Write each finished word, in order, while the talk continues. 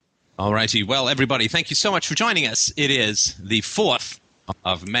All righty. Well, everybody, thank you so much for joining us. It is the 4th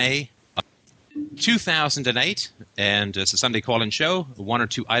of May, 2008, and it's a Sunday call-in show, one or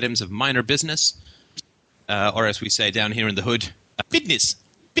two items of minor business, or as we say down here in the hood, business.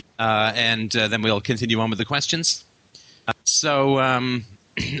 And then we'll continue on with the questions. So,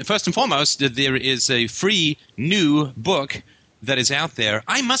 first and foremost, there is a free new book that is out there.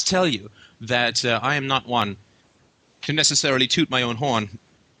 I must tell you that I am not one to necessarily toot my own horn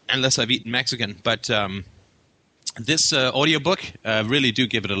unless I've eaten Mexican. But this audiobook, really do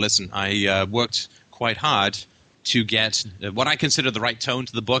give it a listen. I worked quite hard to get what I consider the right tone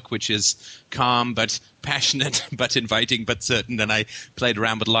to the book, which is calm but passionate but inviting but certain. And I played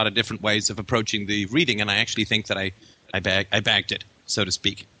around with a lot of different ways of approaching the reading, and I actually think that I bagged it, so to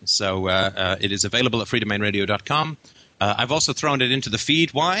speak. So it is available at freedomainradio.com. I've also thrown it into the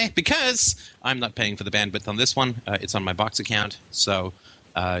feed. Why? Because I'm not paying for the bandwidth on this one. It's on my Box account. So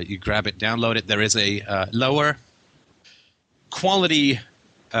you grab it, download it. There is a lower quality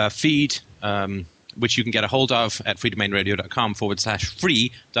feed, which you can get a hold of at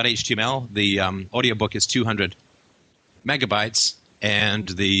freedomainradio.com/free.html. The audiobook is 200 megabytes, and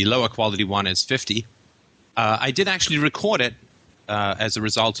the lower quality one is 50. I did actually record it as a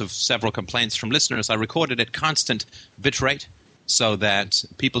result of several complaints from listeners. I recorded at constant bitrate so that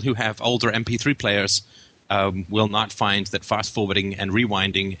people who have older MP3 players will not find that fast-forwarding and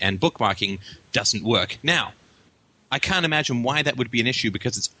rewinding and bookmarking doesn't work. Now, I can't imagine why that would be an issue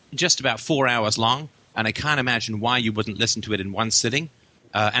because it's just about 4 hours long, and I can't imagine why you wouldn't listen to it in one sitting.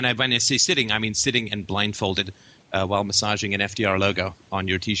 And when I say sitting, I mean sitting and blindfolded while massaging an FDR logo on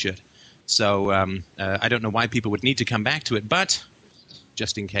your T-shirt. So I don't know why people would need to come back to it, but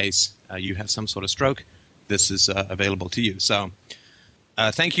just in case you have some sort of stroke, this is available to you. So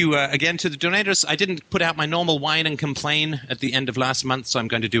thank you again to the donators. I didn't put out my normal whine and complain at the end of last month, so I'm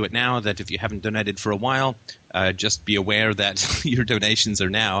going to do it now, that if you haven't donated for a while, just be aware that your donations are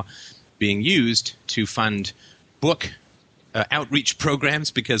now being used to fund book outreach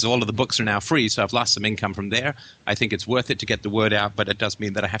programs, because all of the books are now free, so I've lost some income from there. I think it's worth it to get the word out, but it does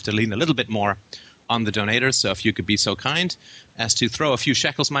mean that I have to lean a little bit more on the donators. So if you could be so kind as to throw a few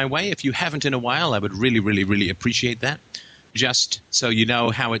shekels my way, if you haven't in a while, I would really, really, really appreciate that. Just so you know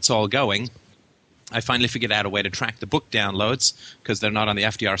how it's all going, I finally figured out a way to track the book downloads because they're not on the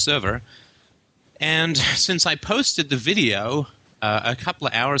FDR server. And since I posted the video a couple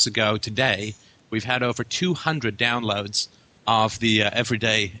of hours ago today, we've had over 200 downloads of the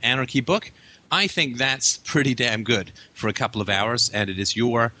Everyday Anarchy book. I think that's pretty damn good for a couple of hours, and it is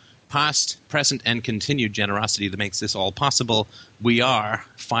your past, present, and continued generosity that makes this all possible. We are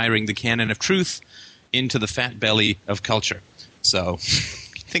firing the cannon of truth into the fat belly of culture. So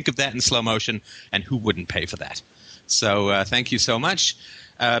think of that in slow motion, and who wouldn't pay for that? So thank you so much.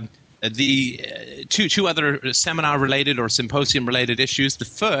 The two other seminar-related or symposium-related issues. The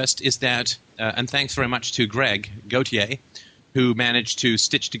first is that, and thanks very much to Greg Gauthier, who managed to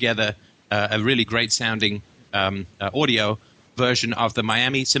stitch together a really great-sounding audio version of the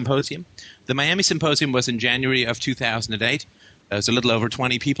Miami Symposium. The Miami Symposium was in January of 2008. There's a little over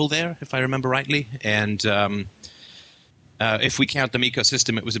 20 people there, if I remember rightly. And if we count the Miko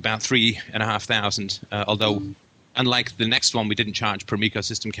system, it was about 3,500, although unlike the next one, we didn't charge per Miko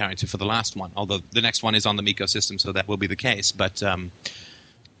system character for the last one, although the next one is on the Miko system, so that will be the case. But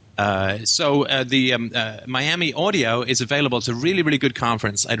the Miami audio is available. It's a really, really good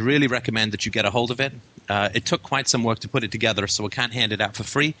conference. I'd really recommend that you get a hold of it. It took quite some work to put it together, so we can't hand it out for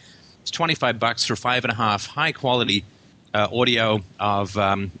free. It's $25 for 5.5 high-quality audio of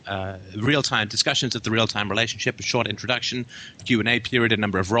real-time discussions of the real-time relationship, a short introduction, Q&A period, a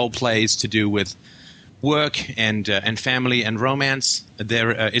number of role plays to do with work and family and romance.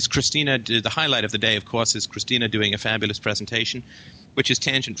 There is Christina. The highlight of the day, of course, is Christina doing a fabulous presentation, which is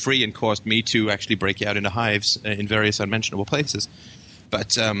tangent-free and caused me to actually break out into hives in various unmentionable places.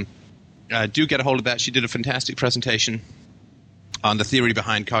 But do get a hold of that. She did a fantastic presentation on the theory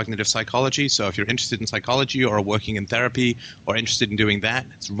behind cognitive psychology. So if you're interested in psychology or working in therapy or interested in doing that,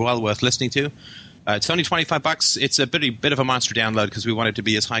 it's well worth listening to. It's only $25. It's a bit of a monster download because we want it to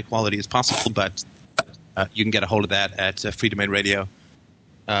be as high quality as possible, but you can get a hold of that at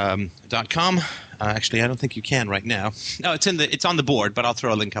freedomainradio.com. Actually, I don't think you can right now. No, it's on the board, but I'll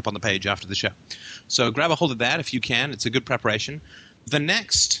throw a link up on the page after the show. So grab a hold of that if you can. It's a good preparation. The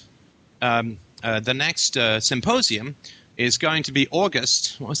next symposium is going to be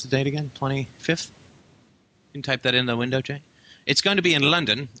August. What was the date again? 25th? You can type that in the window, Jay. It's going to be in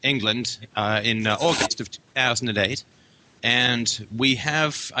London, England, in August of 2008. And we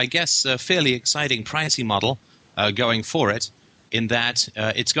have, I guess, a fairly exciting pricing model going for it. in that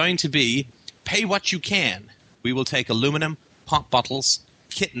it's going to be pay what you can. We will take aluminum, pop bottles,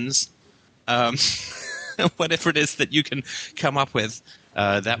 kittens, whatever it is that you can come up with.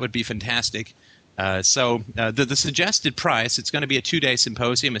 That would be fantastic. So the suggested price, it's going to be a 2-day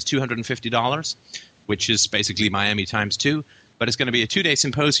symposium, is $250, which is basically Miami times 2. But it's going to be a 2-day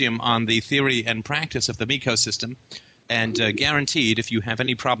symposium on the theory and practice of the MECO system. And guaranteed, if you have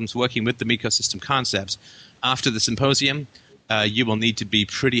any problems working with the MECO system concepts, after the symposium, you will need to be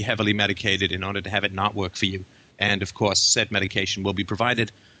pretty heavily medicated in order to have it not work for you. And, of course, said medication will be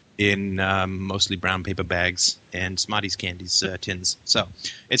provided in mostly brown paper bags and Smarties candies tins. So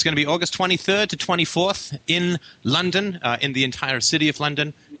it's going to be August 23rd to 24th in London, in the entire city of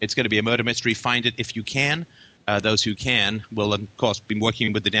London. It's going to be a murder mystery. Find it if you can. Those who can will, of course, be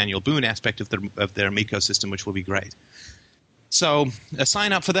working with the Daniel Boone aspect of their MECO system, which will be great. So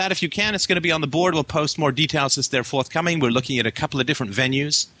sign up for that if you can. It's going to be on the board. We'll post more details as they're forthcoming. We're looking at a couple of different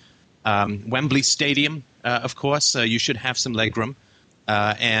venues. Wembley Stadium, of course. You should have some legroom.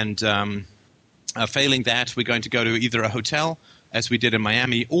 And failing that, we're going to go to either a hotel, as we did in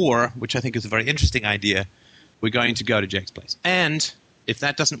Miami, or, which I think is a very interesting idea, we're going to go to Jake's Place. And if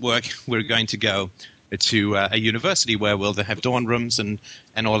that doesn't work, we're going to go to a university where we'll have dorm rooms and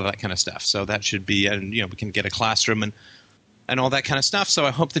all of that kind of stuff. So that should be, and we can get a classroom and all that kind of stuff. So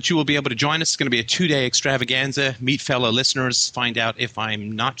I hope that you will be able to join us. It's going to be a 2-day extravaganza. Meet fellow listeners. Find out if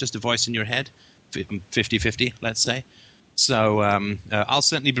I'm not just a voice in your head. 50-50, let's say. So I'll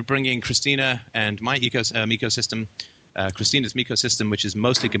certainly be bringing Christina and my MECO system. Christina's MECO system, which is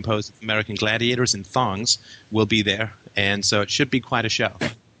mostly composed of American gladiators in thongs, will be there. And so it should be quite a show.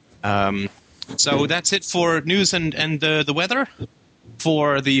 So that's it for news and the weather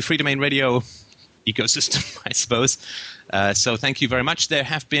for the Free Domain Radio ecosystem, I suppose. So thank you very much. There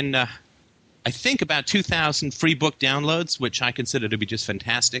have been, I think, about 2,000 free book downloads, which I consider to be just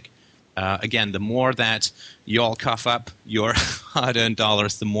fantastic. Again, the more that you all cough up your hard-earned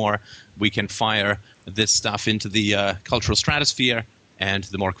dollars, the more we can fire this stuff into the cultural stratosphere, and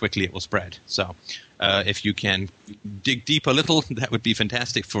the more quickly it will spread. So if you can dig deep a little, that would be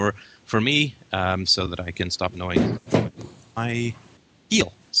fantastic for me, so that I can stop knowing my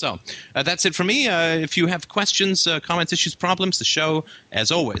heel. So that's it for me. If you have questions, comments, issues, problems, the show,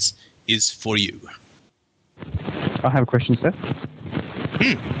 as always, is for you. I have a question, sir.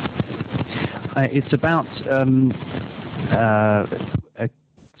 It's about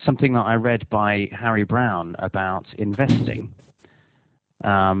something that I read by Harry Browne about investing.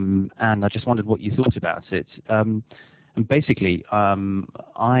 And I just wondered what you thought about it. And basically,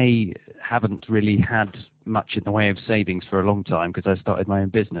 I haven't really had much in the way of savings for a long time because I started my own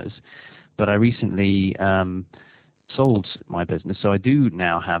business. But I recently sold my business, so I do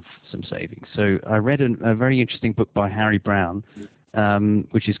now have some savings. So I read a very interesting book by Harry Browne,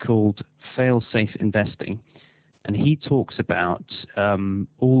 which is called Fail-Safe Investing. And he talks about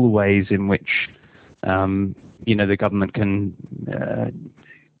all the ways in which the government can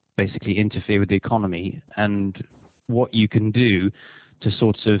basically interfere with the economy and what you can do to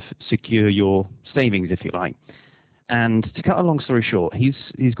sort of secure your savings, if you like. And to cut a long story short,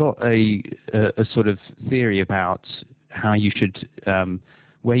 he's got a sort of theory about how you should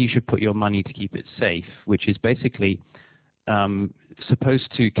where you should put your money to keep it safe, which is basically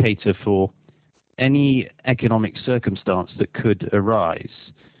supposed to cater for any economic circumstance that could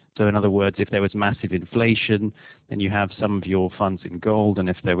arise. So in other words, if there was massive inflation, then you have some of your funds in gold, and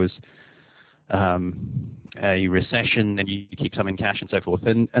if there was a recession, then you keep some in cash and so forth.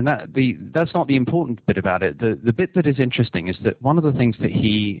 And that's not the important bit about it. The bit that is interesting is that one of the things that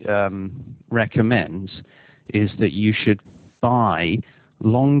he recommends is that you should buy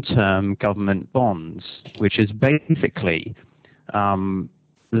long-term government bonds, which is basically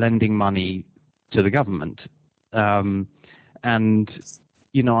lending money to the government. And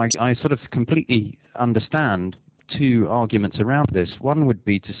I sort of completely understand two arguments around this. One would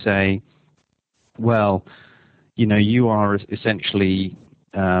be to say, well, you are essentially,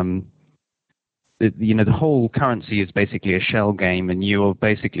 the whole currency is basically a shell game, and you are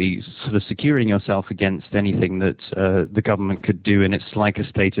basically sort of securing yourself against anything that the government could do, and it's like a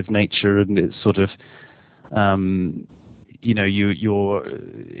state of nature, and it's sort of, you're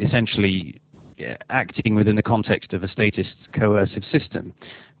essentially acting within the context of a statist coercive system.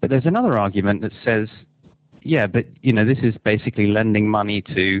 But there's another argument that says, yeah, but this is basically lending money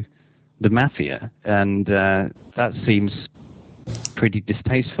to the mafia, and that seems pretty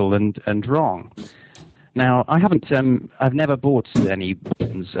distasteful and wrong. Now, I've never bought any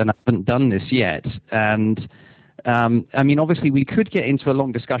bonds, and I haven't done this yet. And obviously, we could get into a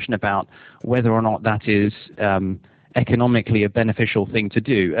long discussion about whether or not that is economically a beneficial thing to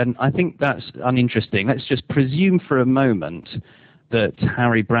do. And I think that's uninteresting. Let's just presume for a moment that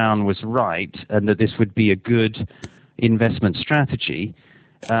Harry Browne was right and that this would be a good investment strategy,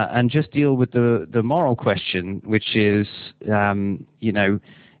 and just deal with the moral question, which is,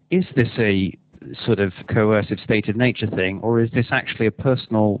 is this a sort of coercive state of nature thing, or is this actually a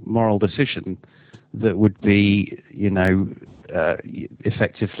personal moral decision that would be,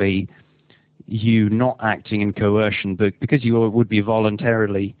 effectively you not acting in coercion, but because you would be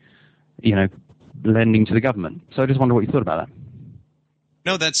voluntarily, lending to the government? So I just wonder what you thought about that.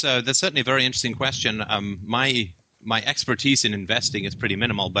 No, that's certainly a very interesting question. My expertise in investing is pretty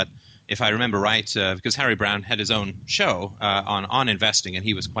minimal, but if I remember right, because Harry Browne had his own show on investing, and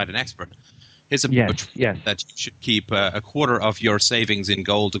he was quite an expert. His approach that you should keep a quarter of your savings in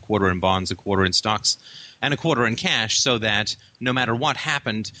gold, a quarter in bonds, a quarter in stocks, and a quarter in cash, so that no matter what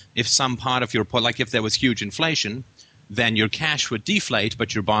happened, if some part of your like if there was huge inflation, then your cash would deflate,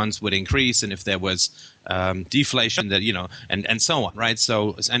 but your bonds would increase, and if there was deflation, that and so on, right?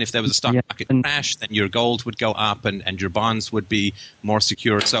 So, and if there was a stock market crash, then your gold would go up, and your bonds would be more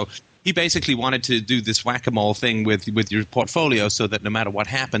secure. So he basically wanted to do this whack-a-mole thing with your portfolio, so that no matter what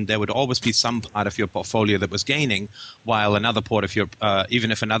happened, there would always be some part of your portfolio that was gaining, while another part of your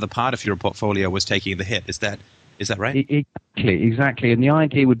even if another part of your portfolio was taking the hit. Is that right? Exactly. And the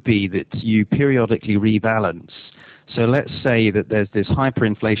idea would be that you periodically rebalance. So let's say that there's this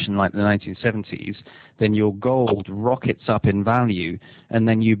hyperinflation like the 1970s, then your gold rockets up in value, and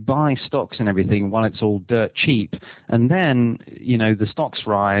then you buy stocks and everything while it's all dirt cheap, and then, the stocks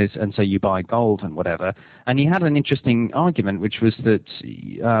rise, and so you buy gold and whatever. And he had an interesting argument, which was that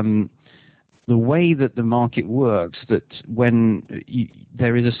the way that the market works, that when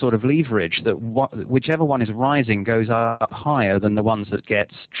there is a sort of leverage, that whichever one is rising goes up higher than the ones that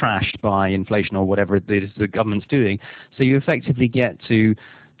get trashed by inflation or whatever it is the government's doing. So you effectively get to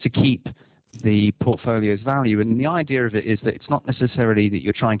keep the portfolio's value. And the idea of it is that it's not necessarily that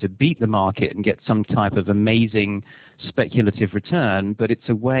you're trying to beat the market and get some type of amazing speculative return, but it's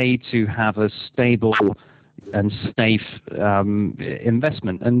a way to have a stable and safe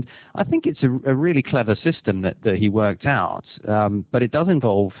investment. And I think it's a really clever system that he worked out, but it does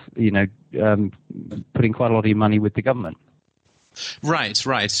involve, putting quite a lot of your money with the government. Right.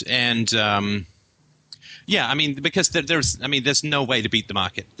 And because there's no way to beat the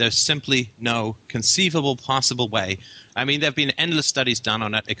market. There's simply no conceivable possible way. I mean, there have been endless studies done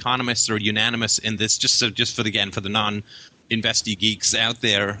on it. Economists are unanimous in this, just for the non-investee geeks out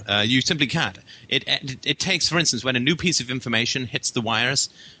there. You simply can't. It takes, for instance, when a new piece of information hits the wires,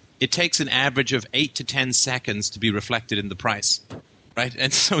 it takes an average of 8 to 10 seconds to be reflected in the price. Right?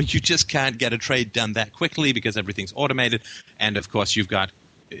 And so you just can't get a trade done that quickly because everything's automated. And, of course, you've got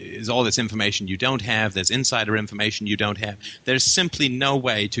is all this information you don't have. There's insider information you don't have. There's simply no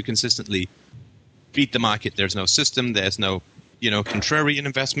way to consistently beat the market. There's no system. There's no, contrarian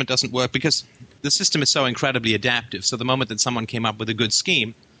investment doesn't work because the system is so incredibly adaptive. So the moment that someone came up with a good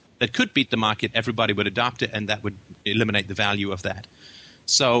scheme that could beat the market, everybody would adopt it, and that would eliminate the value of that.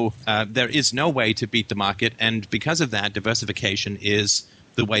 So there is no way to beat the market, and because of that, diversification is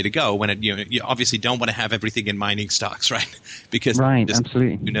the way to go. When you obviously don't want to have everything in mining stocks, right? Because it's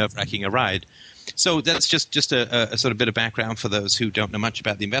absolutely nerve-wracking a ride. So that's just a sort of bit of background for those who don't know much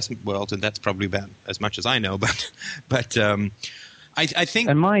about the investment world, and that's probably about as much as I know. But I think.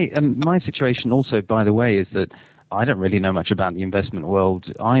 And my situation also, by the way, is that I don't really know much about the investment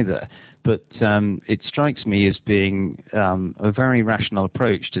world either. But it strikes me as being a very rational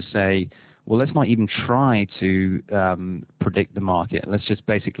approach to say, well, let's not even try to predict the market. Let's just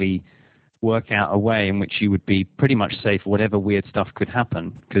basically work out a way in which you would be pretty much safe whatever weird stuff could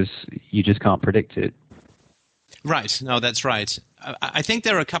happen, because you just can't predict it. Right. No, that's right. I think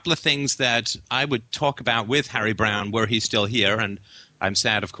there are a couple of things that I would talk about with Harry Browne were he still here, and I'm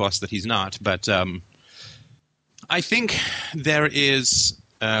sad, of course, that he's not. But I think there is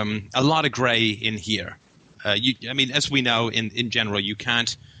a lot of gray in here. As we know, in general, you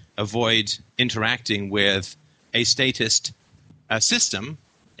can't avoid interacting with a statist system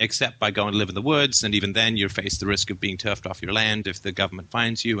except by going to live in the woods, and even then you face the risk of being turfed off your land if the government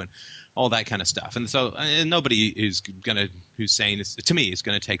finds you and all that kind of stuff. And so nobody who's sane to me is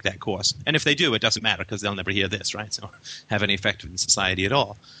going to take that course. And if they do, it doesn't matter because they'll never hear this, right? So have any effect in society at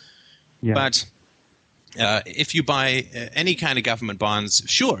all. Yeah. But if you buy any kind of government bonds,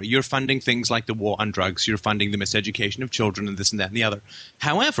 sure, you're funding things like the war on drugs, you're funding the miseducation of children and this and that and the other.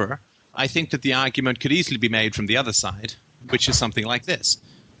 However, I think that the argument could easily be made from the other side, which is something like this,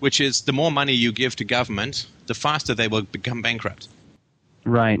 which is the more money you give to government, the faster they will become bankrupt.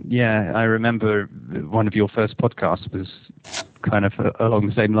 Right. Yeah, I remember one of your first podcasts was kind of along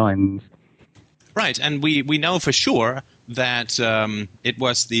the same lines. Right, and we know for sure that it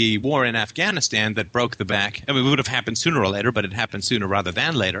was the war in Afghanistan that broke the back. I mean, it would have happened sooner or later, but it happened sooner rather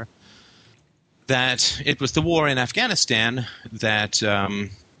than later. That it was the war in Afghanistan that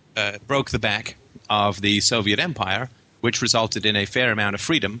broke the back of the Soviet Empire, which resulted in a fair amount of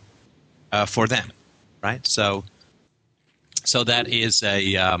freedom for them, right? So that is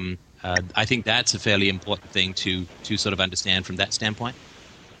I think that's a fairly important thing to sort of understand from that standpoint.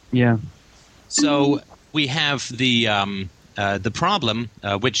 Yeah. So we have the problem,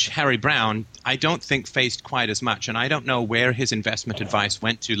 which Harry Browne, I don't think faced quite as much, and I don't know where his investment advice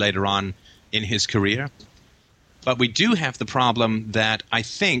went to later on in his career. But we do have the problem that I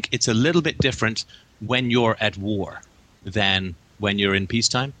think it's a little bit different when you're at war than when you're in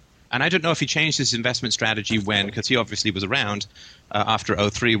peacetime. And I don't know if he changed his investment strategy because he obviously was around after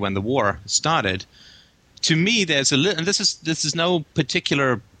 2003 when the war started. To me, there's and this is no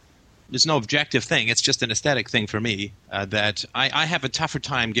particular, there's no objective thing. It's just an aesthetic thing for me that I have a tougher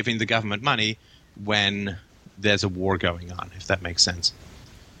time giving the government money when there's a war going on, if that makes sense.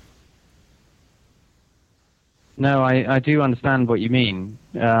 No, I do understand what you mean.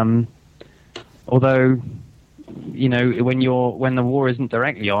 Although, you know, when the war isn't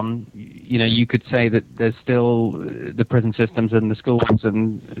directly on, you know, you could say that there's still the prison systems and the schools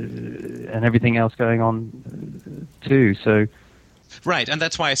and everything else going on too. So, right, and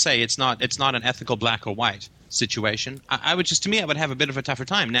that's why I say it's not an ethical black or white situation. I would just, to me, I would have a bit of a tougher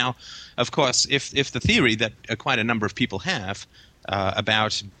time. Now, of course, if the theory that quite a number of people have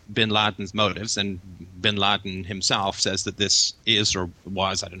about bin Laden's motives, and bin Laden himself says that this is or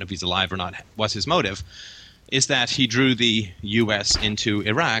was, I don't know if he's alive or not, was his motive, is that he drew the U.S. into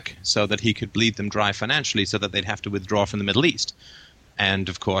Iraq so that he could bleed them dry financially so that they'd have to withdraw from the Middle East. And,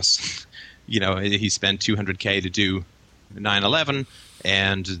 of course, you know, he spent $200K to do 9/11,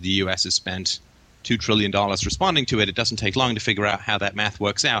 and the U.S. has spent $2 trillion responding to it. It doesn't take long to figure out how that math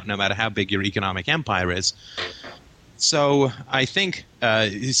works out, no matter how big your economic empire is. So I think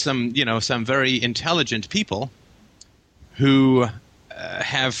some very intelligent people who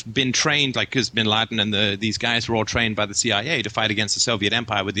have been trained, like because bin Laden and these guys were all trained by the CIA to fight against the Soviet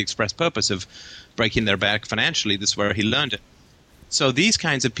Empire with the express purpose of breaking their back financially. This is where he learned it. So these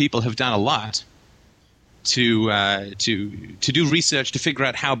kinds of people have done a lot to do research to figure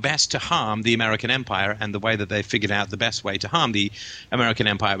out how best to harm the American empire, and the way that they figured out the best way to harm the American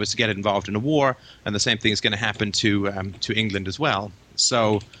empire was to get it involved in a war, and the same thing is going to happen to England as well.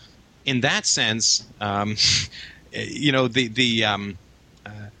 So, in that sense, you know, the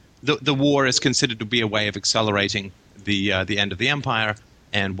war is considered to be a way of accelerating the end of the empire,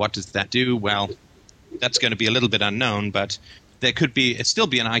 and what does that do? Well, that's going to be a little bit unknown, but there could still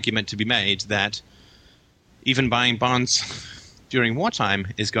be an argument to be made that even buying bonds during wartime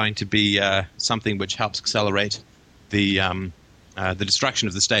is going to be something which helps accelerate the destruction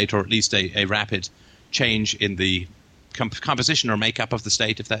of the state, or at least a rapid change in the composition or makeup of the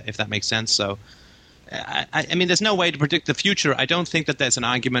state, if that makes sense. So, I mean, there's no way to predict the future. I don't think that there's an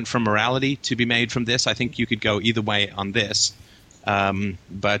argument for morality to be made from this. I think you could go either way on this,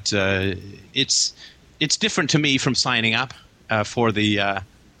 but it's different to me from signing up for the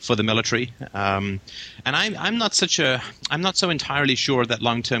military, and I'm not so entirely sure that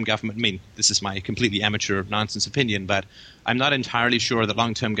long-term government. I mean, this is my completely amateur nonsense opinion, but I'm not entirely sure that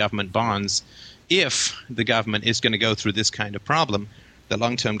long-term government bonds, if the government is going to go through this kind of problem, that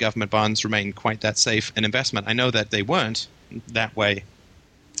long-term government bonds remain quite that safe an investment. I know that they weren't that way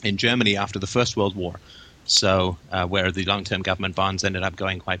in Germany after the First World War, so where the long-term government bonds ended up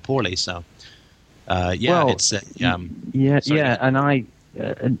going quite poorly. So, yeah, well, it's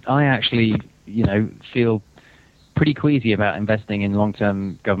and I actually, you know, feel pretty queasy about investing in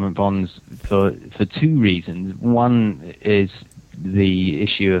long-term government bonds for two reasons. One is the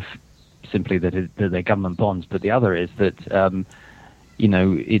issue of simply that they're government bonds, but the other is that, you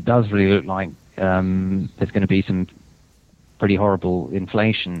know, it does really look like there's going to be some pretty horrible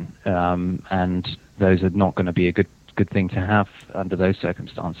inflation, and those are not going to be a good thing to have under those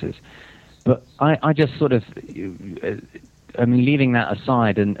circumstances. But I just sort of... I mean, leaving that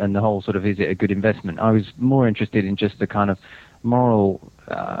aside and the whole sort of, is it a good investment, I was more interested in just the kind of moral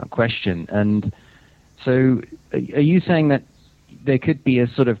question. And so are you saying that there could be a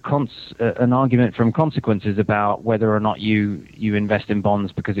sort of an argument from consequences about whether or not you invest in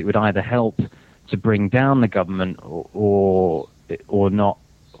bonds because it would either help to bring down the government or not?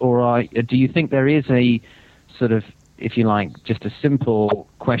 Or do you think there is a sort of, if you like, just a simple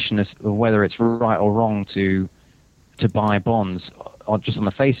question of whether it's right or wrong to to buy bonds just on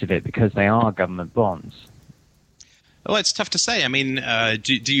the face of it because they are government bonds? Well, it's tough to say. I mean,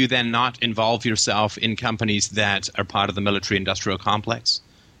 do you then not involve yourself in companies that are part of the military-industrial complex,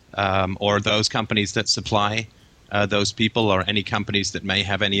 or those companies that supply those people, or any companies that may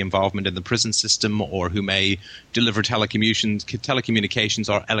have any involvement in the prison system, or who may deliver telecommunications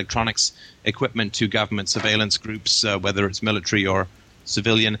or electronics equipment to government surveillance groups, whether it's military or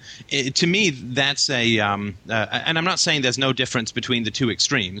civilian? To me, that's and I'm not saying there's no difference between the two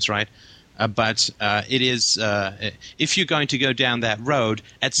extremes, right? But it is, if you're going to go down that road,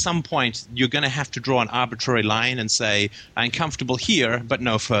 at some point you're going to have to draw an arbitrary line and say, I'm comfortable here, but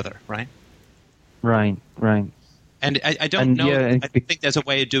no further, right? Right. And I don't know. Yeah, I think there's a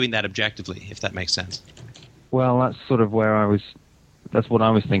way of doing that objectively, if that makes sense. Well, that's sort of that's what I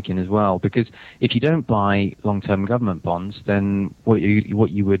was thinking as well. Because if you don't buy long-term government bonds, then what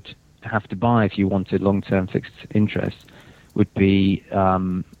you would have to buy if you wanted long-term fixed interest would be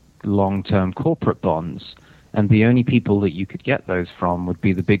long-term corporate bonds. And the only people that you could get those from would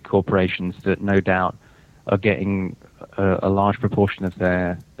be the big corporations that no doubt are getting a large proportion of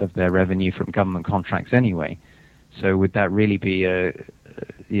their revenue from government contracts anyway. So would that really be a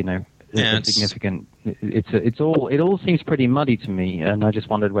significant? It all seems pretty muddy to me, and I just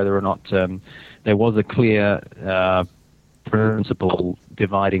wondered whether or not there was a clear principle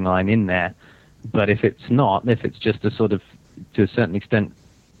dividing line in there. But if it's not, if it's just a sort of, to a certain extent,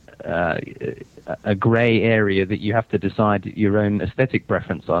 a grey area that you have to decide your own aesthetic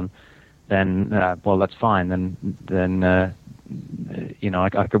preference on, then well, that's fine. Then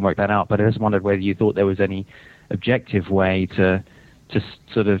I can work that out. But I just wondered whether you thought there was any objective way to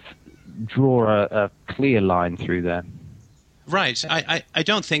sort of draw a clear line through there. Right. I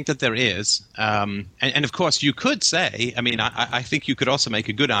don't think that there is. And of course, you could say, I mean, I think you could also make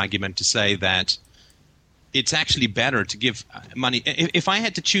a good argument to say that it's actually better to give money. If I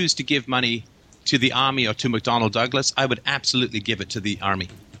had to choose to give money to the Army or to McDonnell Douglas, I would absolutely give it to the Army.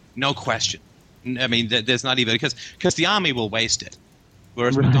 No question. I mean, there's not even, because the Army will waste it.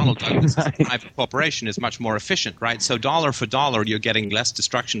 Whereas McDonnell Douglas, as a private corporation, is much more efficient, right? So dollar for dollar, you're getting less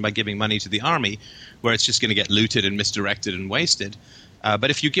destruction by giving money to the Army, where it's just going to get looted and misdirected and wasted. But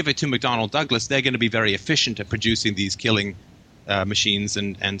if you give it to McDonnell Douglas, they're going to be very efficient at producing these killing machines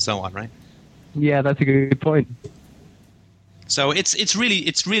and so on, right? Yeah, that's a good point. So it's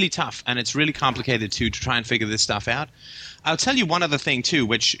really tough, and it's really complicated to try and figure this stuff out. I'll tell you one other thing too,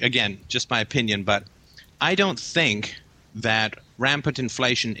 which again, just my opinion, but I don't think that rampant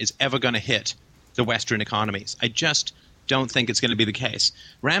inflation is ever going to hit the Western economies. I just don't think it's going to be the case.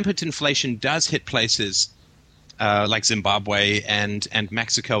 Rampant inflation does hit places like Zimbabwe and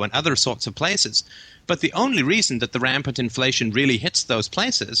Mexico and other sorts of places. But the only reason that the rampant inflation really hits those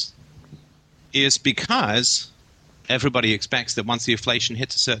places is because everybody expects that once the inflation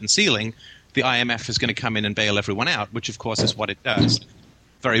hits a certain ceiling, the IMF is going to come in and bail everyone out, which of course is what it does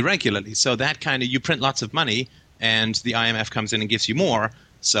very regularly. So that kind of, you print lots of money, and the IMF comes in and gives you more.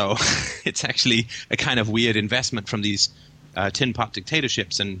 So it's actually a kind of weird investment from these tin pot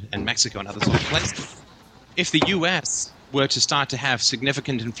dictatorships and Mexico and other sorts of places. If the U.S. were to start to have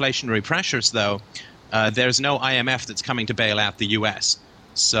significant inflationary pressures, though, there's no IMF that's coming to bail out the U.S.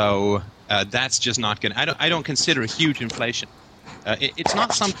 So that's just not going to – I don't consider a huge inflation. It's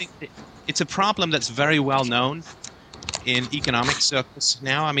not something – it's a problem that's very well known in economic circles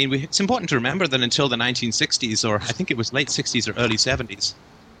now. I mean, it's important to remember that until the 1960s, or I think it was late 60s or early 70s,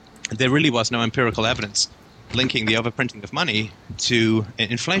 there really was no empirical evidence linking the overprinting of money to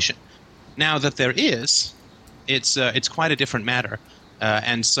inflation. Now that there is, it's quite a different matter.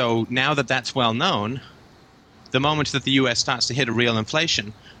 And so now that that's well known, the moment that the U.S. starts to hit a real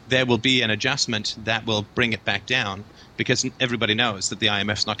inflation, there will be an adjustment that will bring it back down, because everybody knows that the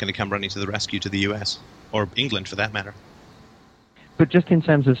IMF's not going to come running to the rescue to the U.S. or England, for that matter. But just in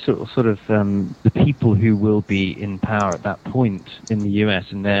terms of sort of the people who will be in power at that point in the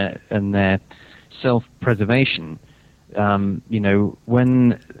U.S. and their self-preservation, when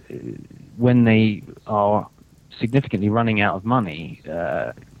they are significantly running out of money,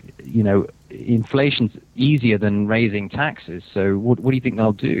 inflation's easier than raising taxes. So what do you think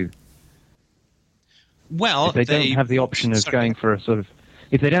they'll do? Well, if they don't have the option of going for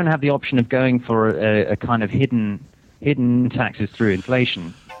if they don't have the option of going for a kind of hidden taxes through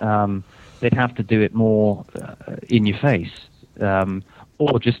inflation, they'd have to do it more in your face,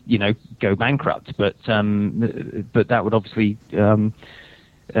 or just go bankrupt. But that would obviously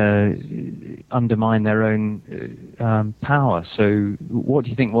undermine their own power. So what do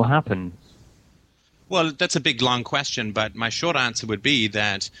you think will happen? Well, that's a big, long question, but my short answer would be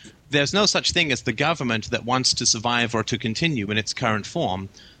that there's no such thing as the government that wants to survive or to continue in its current form,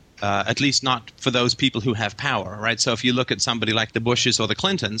 at least not for those people who have power, right? So if you look at somebody like the Bushes or the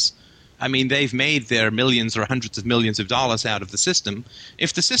Clintons, I mean, they've made their millions or hundreds of millions of dollars out of the system.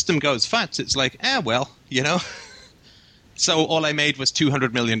 If the system goes futs, it's like, So all I made was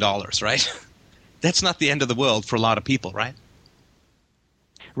 $200 million, right? That's not the end of the world for a lot of people, right?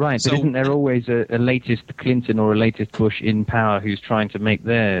 Right, but isn't there always a latest Clinton or a latest Bush in power who's trying to make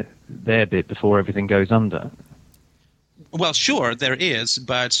their bit before everything goes under? Well, sure, there is,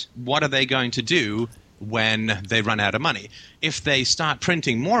 but what are they going to do when they run out of money? If they start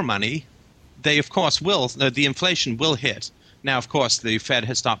printing more money, they, of course, will. The inflation will hit. Now, of course, the Fed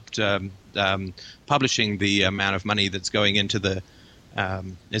has stopped publishing the amount of money that's going into the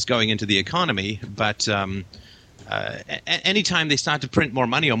economy, but anytime they start to print more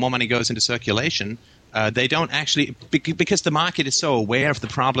money or more money goes into circulation, they don't actually, because the market is so aware of the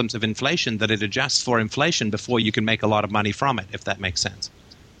problems of inflation that it adjusts for inflation before you can make a lot of money from it, if that makes sense.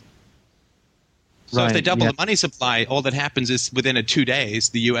 So if they double the money supply, all that happens is within 2 days,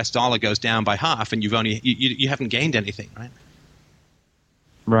 the U.S. dollar goes down by half, and you haven't gained anything, right?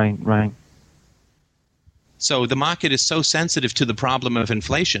 Right. So the market is so sensitive to the problem of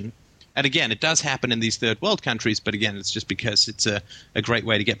inflation. And again, it does happen in these third world countries, but again, it's just because it's a great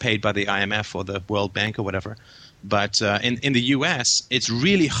way to get paid by the IMF or the World Bank or whatever. But in the U.S., it's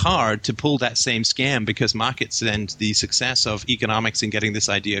really hard to pull that same scam because markets and the success of economics in getting this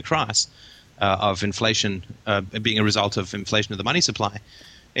idea across of inflation being a result of inflation of the money supply.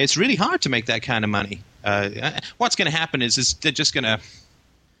 It's really hard to make that kind of money. What's going to happen is they're just going to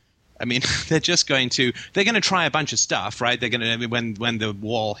they're going to try a bunch of stuff, right? They're going to, when the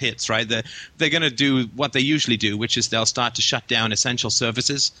wall hits, right? They're going to do what they usually do, which is they'll start to shut down essential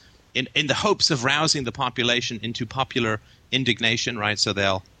services in the hopes of rousing the population into popular indignation, right? So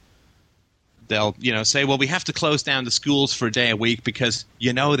they'll say, well, we have to close down the schools for a day a week because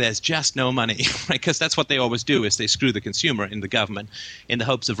there's just no money, right? Because that's what they always do, is they screw the consumer in the government in the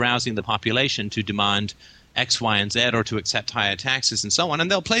hopes of rousing the population to demand X, Y, and Z, or to accept higher taxes and so on. And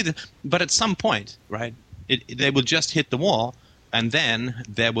they'll play but at some point, right, they will just hit the wall, and then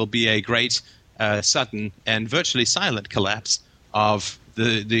there will be a great, sudden, and virtually silent collapse of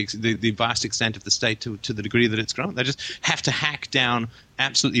the vast extent of the state to the degree that it's grown. They just have to hack down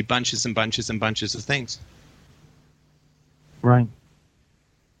absolutely bunches and bunches and bunches of things. Right.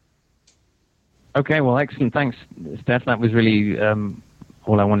 Okay, well, excellent. Thanks, Steph. That was really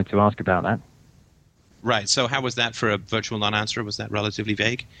all I wanted to ask about that. Right. So how was that for a virtual non-answer? Was that relatively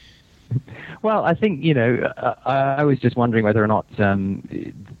vague? Well, I think, I was just wondering whether or not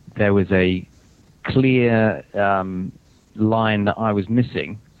there was a clear line that I was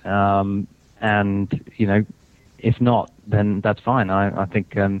missing. And, if not, then that's fine. I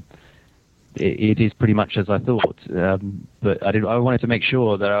think it is pretty much as I thought. But I wanted to make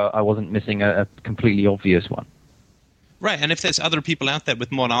sure that I wasn't missing a completely obvious one. Right, and if there's other people out there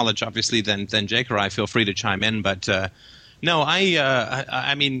with more knowledge, obviously, than Jake or I, feel free to chime in. But no,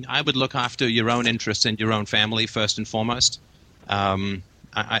 I would look after your own interests and your own family first and foremost.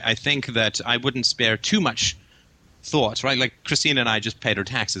 I think that I wouldn't spare too much thought, right? Like Christina and I just paid our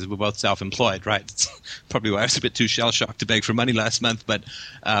taxes. We're both self-employed, right? That's probably why I was a bit too shell-shocked to beg for money last month. But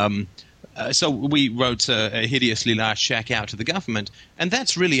so we wrote a hideously large check out to the government, and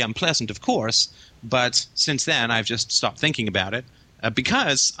that's really unpleasant, of course. But since then, I've just stopped thinking about it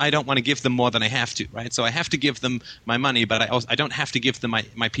because I don't want to give them more than I have to, right? So I have to give them my money, but I don't have to give them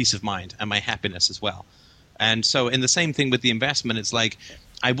my peace of mind and my happiness as well. And so in the same thing with the investment, it's like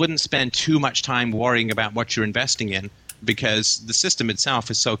I wouldn't spend too much time worrying about what you're investing in because the system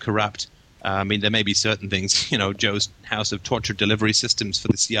itself is so corrupt. There may be certain things, Joe's House of Torture delivery systems for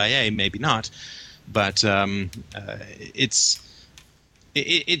the CIA, maybe not. But it's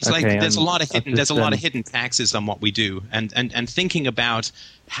okay, like there's a lot of hidden taxes on what we do, and thinking about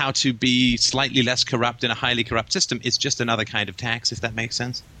how to be slightly less corrupt in a highly corrupt system is just another kind of tax, if that makes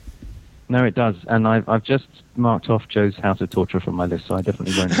sense. No, it does, and I've just marked off Joe's House of Torture from my list, so I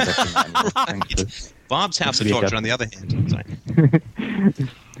definitely won't invest in that anymore. Right. Bob's House of Torture, on the other hand. Sorry.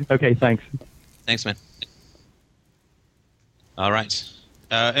 Okay, thanks. Thanks, man. All right.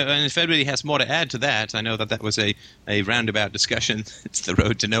 And if anybody has more to add to that, I know that was a roundabout discussion. It's the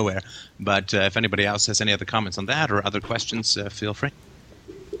road to nowhere. But if anybody else has any other comments on that or other questions, feel free.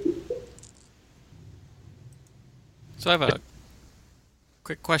 So I have a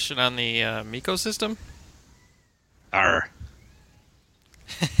quick question on the Miko system. Arr.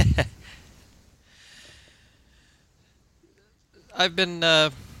 I've been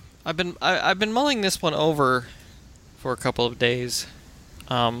mulling this one over for a couple of days.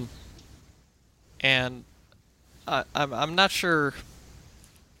 and I'm not sure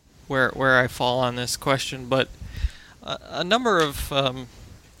where I fall on this question, but a number of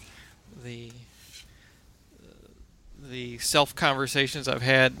the self conversations I've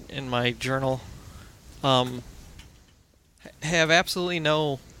had in my journal have absolutely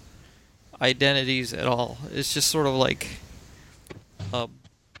no identities at all. It's just sort of like a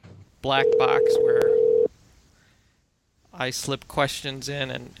black box where I slip questions in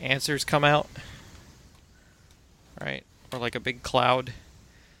and answers come out, right? Or like a big cloud.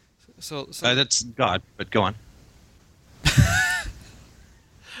 So that's God, but go on.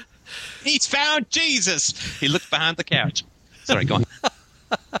 He's found Jesus. He looked behind the couch. Sorry, go on.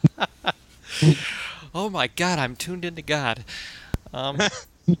 Oh my God, I'm tuned into God.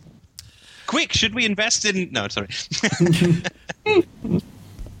 Quick, should we invest in? No, sorry.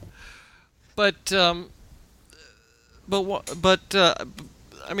 But I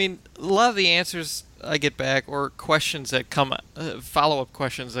mean, a lot of the answers I get back, or questions that come, follow-up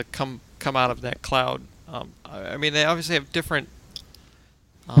questions that come out of that cloud. I mean, they obviously have different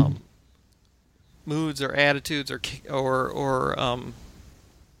moods or attitudes or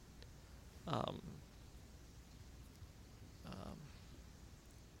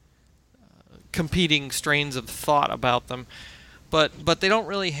competing strains of thought about them, but they don't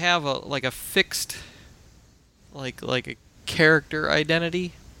really have a fixed like a character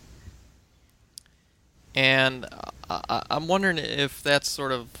identity. And I'm wondering if that's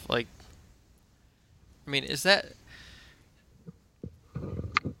sort of like, I mean, is that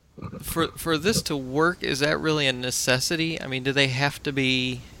for this to work, is that really a necessity? I mean, do they have to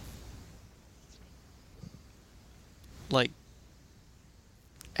be like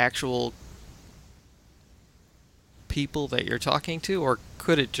actual people that you're talking to, or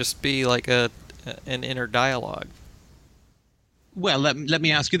could it just be like an inner dialogue? Well, let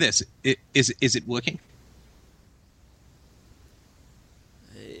me ask you this: is it working?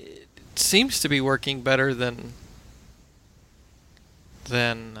 It seems to be working better than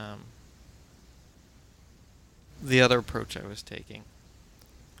the other approach I was taking,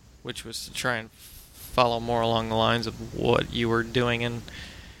 which was to try and follow more along the lines of what you were doing and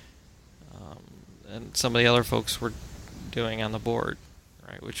some of the other folks were doing on the board,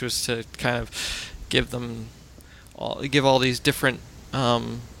 right? Which was to kind of give all these different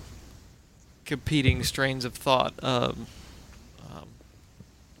competing strains of thought,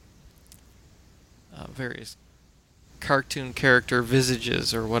 various cartoon character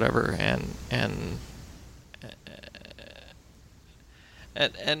visages or whatever, and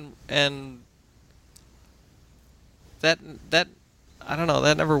that I don't know,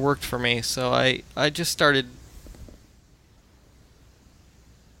 that never worked for me. So I just started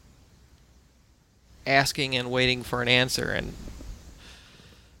asking and waiting for an answer,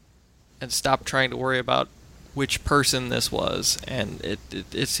 and stopped trying to worry about which person this was, and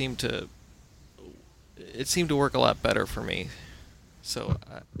it seemed to work a lot better for me. So,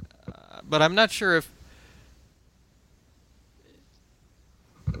 but I'm not sure if,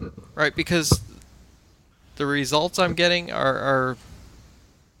 right, because the results I'm getting are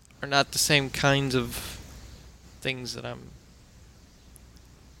not the same kinds of things that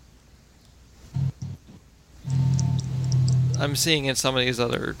I'm seeing in some of these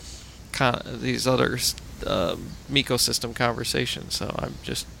other ecosystem conversations. So I'm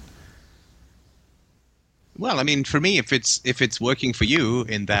just, well, I mean, for me, if it's working for you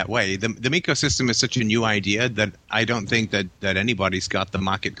in that way, the ecosystem is such a new idea that I don't think that anybody's got the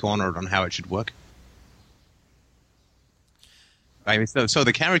market cornered on how it should work. I mean, so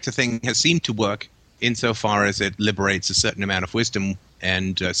the character thing has seemed to work insofar as it liberates a certain amount of wisdom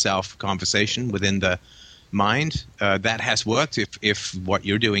and self-conversation within the mind. That has worked. If what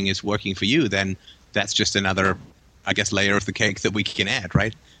you're doing is working for you, then that's just another, I guess, layer of the cake that we can add,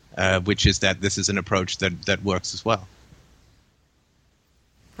 right? Which is that this is an approach that works as well.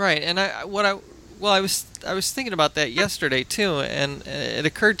 Right, and I was thinking about that yesterday too, and it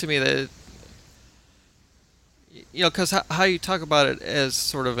occurred to me that, you know, because how you talk about it as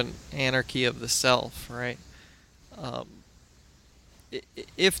sort of an anarchy of the self, right?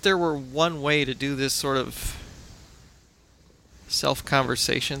 If there were one way to do this sort of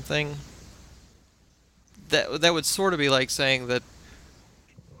self-conversation thing, that would sort of be like saying that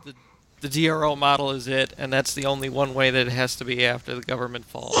the DRO model is it, and that's the only one way that it has to be after the government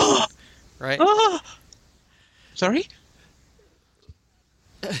falls, right? Sorry?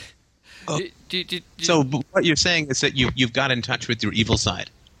 So what you're saying is that you've got in touch with your evil side.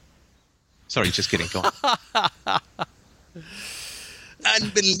 Sorry, just kidding. Go on.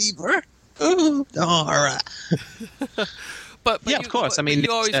 Unbeliever. But yeah, of course. I mean,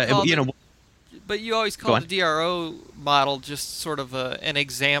 But you always Go call on. the DRO model just sort of an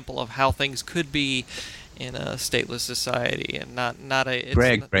example of how things could be in a stateless society, and not a. It's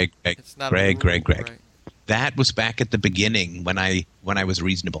Greg, not, Greg, Greg, it's not Greg, a rule, Greg, Greg. Right? That was back at the beginning when I was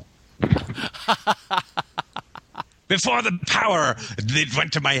reasonable. Before the power, it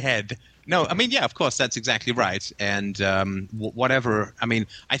went to my head. No, I mean, yeah, of course, that's exactly right. And whatever, I mean,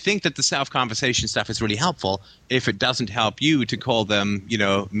 I think that the self-conversation stuff is really helpful. If it doesn't help you to call them,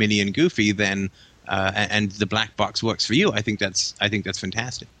 Minnie and Goofy, then and the black box works for you, I think that's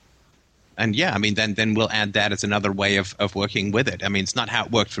fantastic. And yeah, I mean, then we'll add that as another way of working with it. I mean, it's not how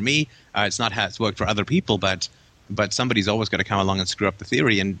it worked for me. It's not how it's worked for other people, but somebody's always got to come along and screw up the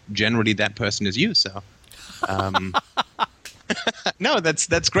theory, and generally that person is you. So, no,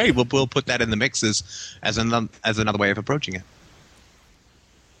 that's great. We'll put that in the mix as another way of approaching it.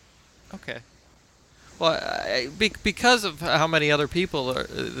 Okay. Well, because of how many other people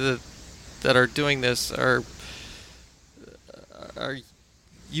that are doing this are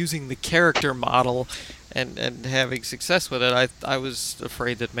using the character model and having success with it, I was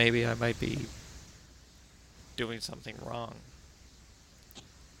afraid that maybe I might be doing something wrong.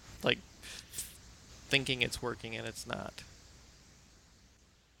 Like thinking it's working and it's not.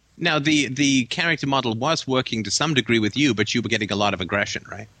 Now, the character model was working to some degree with you, but you were getting a lot of aggression,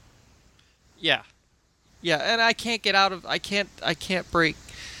 right? Yeah. Yeah, and I can't get out of I can't break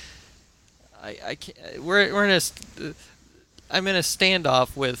I can't we're in a I'm in a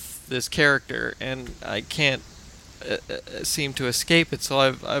standoff with this character, and I can't seem to escape it. So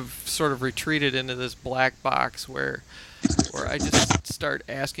I've sort of retreated into this black box where I just start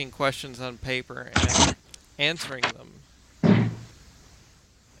asking questions on paper and answering them,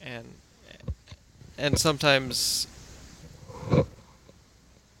 and sometimes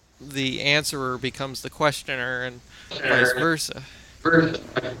the answerer becomes the questioner, and vice versa.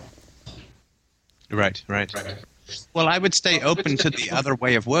 Right. Well, I would stay open to the other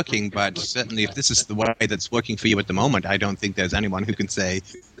way of working, but certainly if this is the way that's working for you at the moment, I don't think there's anyone who can say,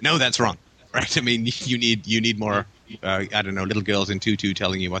 no, that's wrong. Right? I mean, you need more, I don't know, little girls in tutu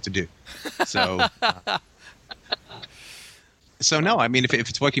telling you what to do. So, no, I mean, if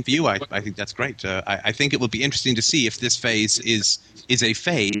it's working for you, I think that's great. I think it will be interesting to see if this phase is a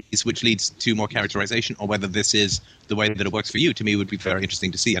phase which leads to more characterization, or whether this is the way that it works for you. To me, it would be very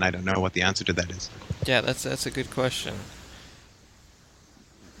interesting to see, and I don't know what the answer to that is. Yeah, that's a good question.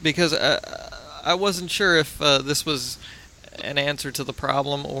 Because I wasn't sure if this was an answer to the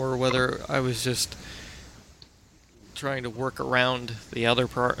problem, or whether I was just trying to work around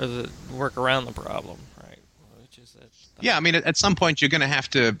the problem, right? Which is that. Yeah, I mean, at some point you're going to have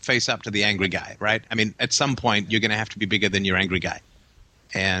to face up to the angry guy, right? I mean, at some point you're going to have to be bigger than your angry guy,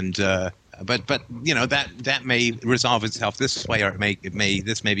 and but that may resolve itself this way, or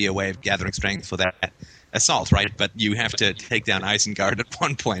this may be a way of gathering strength for that assault, right? But you have to take down Isengard at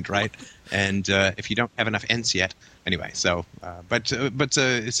one point, right? And if you don't have enough ents yet, anyway. So, but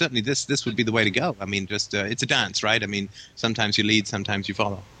certainly this would be the way to go. I mean, just it's a dance, right? I mean, sometimes you lead, sometimes you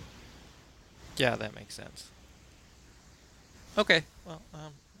follow. Yeah, that makes sense. Okay. Well,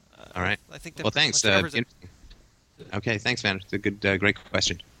 all right. I think that well, thanks. Okay, thanks, man. It's a good, great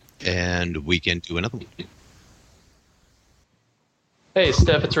question. And we can do another one. Hey,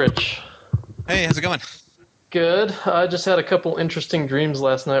 Steph, it's Rich. Hey, how's it going? Good. I just had a couple interesting dreams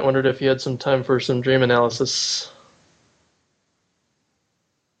last night. Wondered if you had some time for some dream analysis.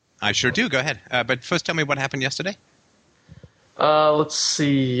 I sure do. Go ahead. But first, tell me what happened yesterday. Let's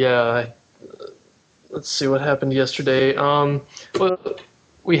see. Let's see what happened yesterday. Well,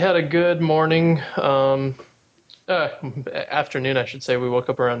 we had a good morning. Afternoon, I should say. We woke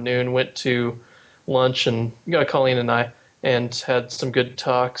up around noon, went to lunch, and Colleen and I, and had some good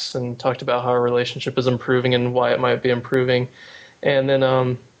talks and talked about how our relationship is improving and why it might be improving. And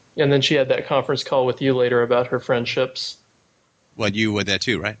then she had that conference call with you later about her friendships. Well, you were there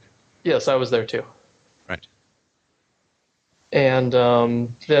too, right? Yes, I was there too. Right. And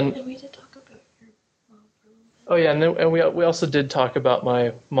then. And we did talk about your mom for a little bit. Oh yeah, and we also did talk about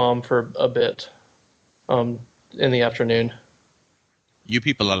my mom for a bit, in the afternoon. You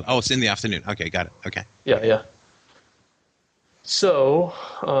people are. Oh, it's in the afternoon. Okay, got it. Okay. Yeah. So,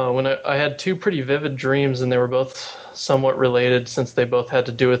 when I had two pretty vivid dreams, and they were both somewhat related since they both had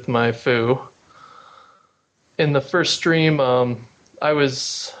to do with my foo. In the first dream, I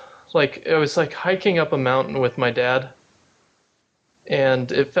was like hiking up a mountain with my dad, and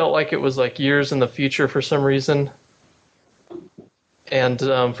it felt like it was like years in the future for some reason. And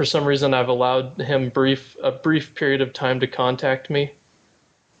for some reason, I've allowed him a brief period of time to contact me.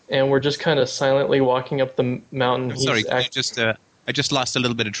 And we're just kind of silently walking up the mountain. Sorry, I just lost a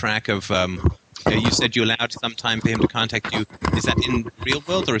little bit of track of You said you allowed some time for him to contact you. Is that in the real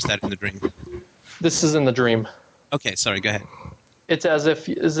world or is that in the dream? This is in the dream. Okay, sorry, go ahead. It's as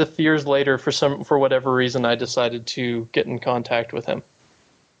if years later, for whatever reason, I decided to get in contact with him.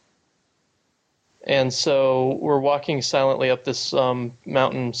 And so we're walking silently up this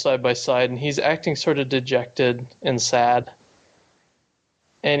mountain side by side, and he's acting sort of dejected and sad.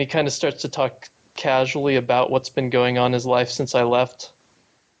 And he kind of starts to talk casually about what's been going on in his life since I left.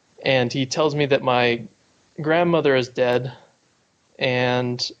 And he tells me that my grandmother is dead,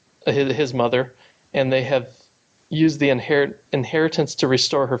 and his mother, and they have used the inheritance to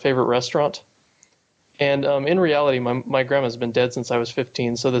restore her favorite restaurant. And in reality, my grandma's been dead since I was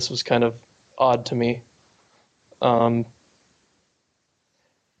 15, so this was kind of odd to me. And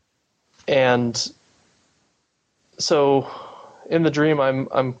so in the dream,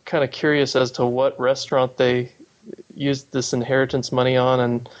 I'm kind of curious as to what restaurant they used this inheritance money on,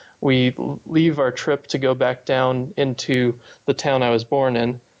 and we leave our trip to go back down into the town I was born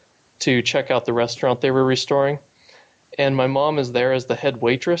in to check out the restaurant they were restoring. And my mom is there as the head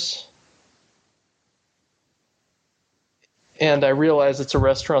waitress. And I realize it's a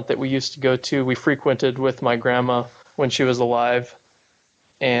restaurant that we used to go to. We frequented with my grandma when she was alive.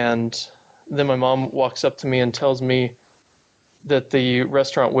 And then my mom walks up to me and tells me that the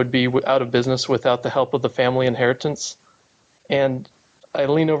restaurant would be out of business without the help of the family inheritance. And I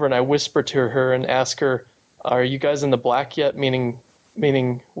lean over and I whisper to her and ask her, "Are you guys in the black yet?"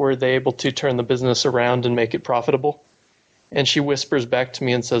 Meaning, were they able to turn the business around and make it profitable? And she whispers back to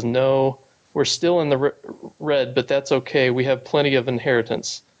me and says, "No, we're still in the red, but that's okay. We have plenty of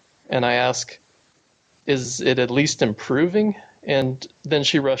inheritance." And I ask, "Is it at least improving?" And then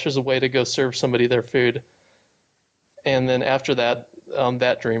she rushes away to go serve somebody their food. And then after that,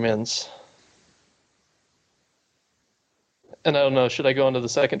 that dream ends. And I don't know, should I go into the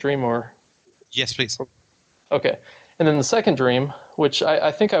second dream or? Yes, please. Okay. And then the second dream, which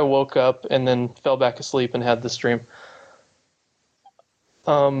I think I woke up and then fell back asleep and had this dream.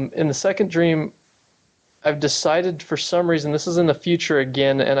 In the second dream, I've decided for some reason, this is in the future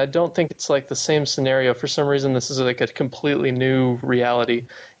again, and I don't think it's like the same scenario. For some reason, this is like a completely new reality.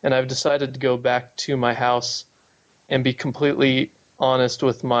 And I've decided to go back to my house and be completely honest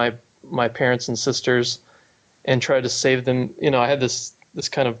with my parents and sisters and try to save them. You know, I had this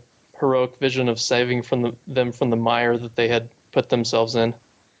kind of heroic vision of saving them from the mire that they had put themselves in.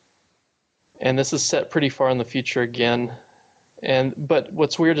 And this is set pretty far in the future again. But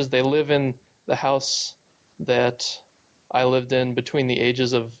what's weird is they live in the house that I lived in between the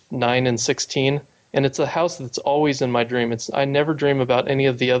ages of 9 and 16, and it's a house that's always in my dream. I never dream about any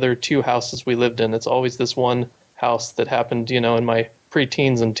of the other two houses we lived in. It's always this one house that happened, in my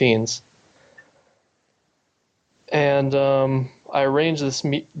pre-teens and teens. And I arranged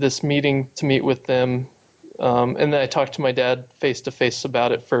this meeting to meet with them, and then I talked to my dad face to face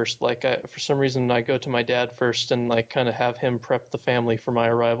about it first. For some reason, I go to my dad first and kind of have him prep the family for my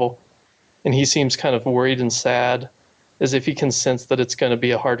arrival. And he seems kind of worried and sad, as if he can sense that it's going to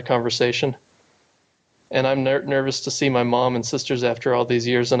be a hard conversation. And I'm nervous to see my mom and sisters after all these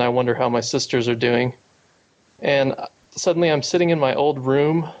years, and I wonder how my sisters are doing. And suddenly I'm sitting in my old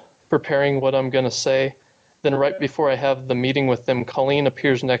room preparing what I'm going to say. Then right before I have the meeting with them, Colleen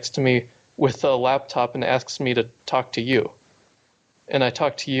appears next to me with a laptop and asks me to talk to you. And I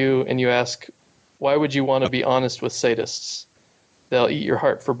talk to you and you ask, "Why would you want to be honest with sadists? They'll eat your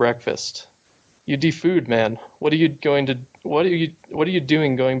heart for breakfast. You defood, man. What are you doing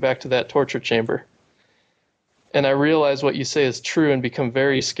going back to that torture chamber?" And I realize what you say is true and become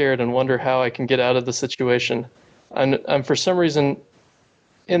very scared and wonder how I can get out of the situation. I'm for some reason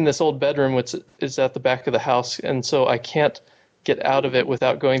in this old bedroom, which is at the back of the house, and so I can't get out of it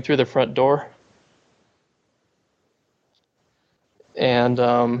without going through the front door. And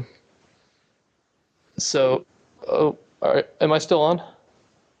am I still on?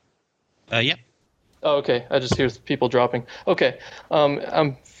 Yeah. Oh, okay. I just hear people dropping. Okay.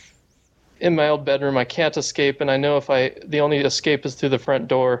 I'm in my old bedroom. I can't escape, and I know the only escape is through the front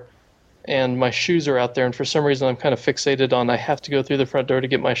door. And my shoes are out there, and for some reason I'm kind of fixated on I have to go through the front door to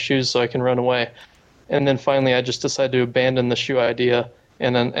get my shoes so I can run away. And then finally I just decide to abandon the shoe idea,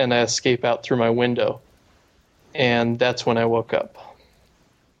 and I escape out through my window. And that's when I woke up.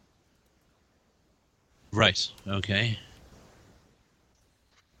 Right. Okay.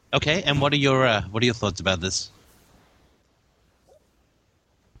 Okay, and what are your thoughts about this?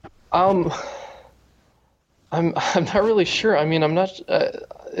 I'm not really sure. I mean, I'm not.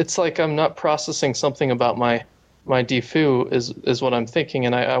 It's like I'm not processing something about my defu is what I'm thinking,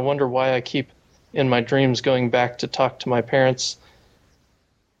 and I wonder why I keep in my dreams going back to talk to my parents.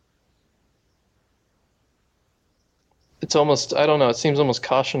 it's almost, I don't know, it seems almost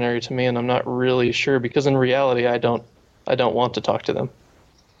cautionary to me, and I'm not really sure because in reality I don't want to talk to them.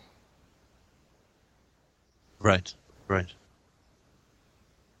 Right, right.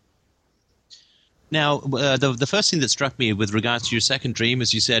 Now, the first thing that struck me with regards to your second dream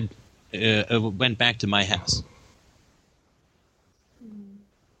is you said went back to my house.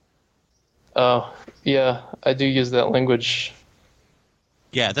 Oh, yeah, I do use that language.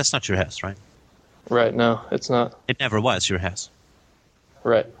 Yeah, that's not your house, right? Right, no, it's not. It never was your house.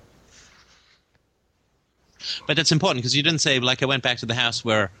 Right. But that's important because you didn't say, like, I went back to the house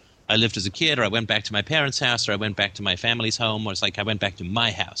where I lived as a kid, or I went back to my parents' house, or I went back to my family's home, or it's like I went back to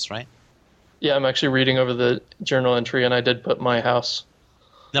my house, right? Yeah, I'm actually reading over the journal entry, and I did put my house.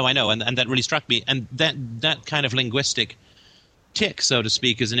 No, I know, and that really struck me. And that kind of linguistic tick, so to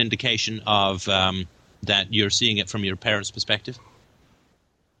speak, is an indication of that you're seeing it from your parents' perspective.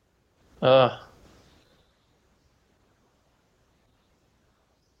 So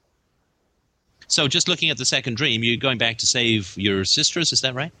just looking at the second dream, you're going back to save your sisters, is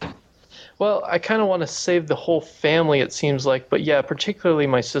that right? Well, I kind of want to save the whole family, it seems like, but yeah, particularly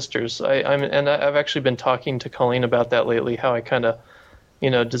my sisters. I've actually been talking to Colleen about that lately. How I kind of,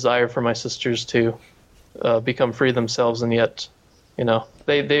 desire for my sisters to become free themselves, and yet,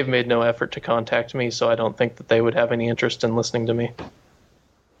 they've made no effort to contact me, so I don't think that they would have any interest in listening to me.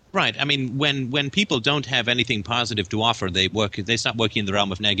 Right. I mean, when people don't have anything positive to offer, they start working in the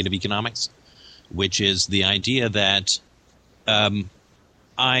realm of negative economics, which is the idea that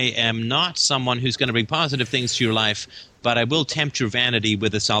I am not someone who's going to bring positive things to your life, but I will tempt your vanity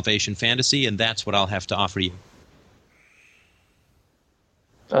with a salvation fantasy, and that's what I'll have to offer you.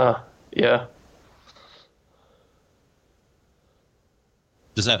 Yeah.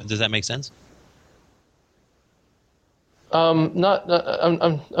 Does that make sense? I'm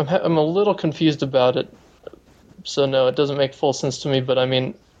a little confused about it. So no, it doesn't make full sense to me. But I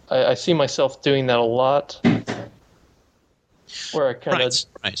mean, I see myself doing that a lot, where I kind of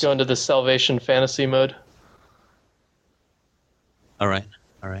go into the salvation fantasy mode. All right.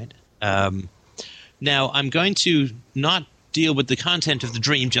 Now I'm going to not deal with the content of the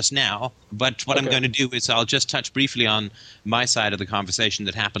dream just now, but what I'm going to do is I'll just touch briefly on my side of the conversation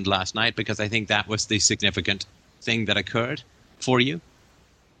that happened last night, because I think that was the significant thing that occurred for you.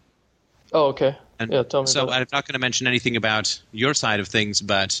 Oh, okay. Yeah, tell me. So I'm not going to mention anything about your side of things,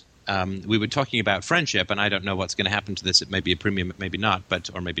 but we were talking about friendship, and I don't know what's going to happen to this. It may be a premium, it may be not,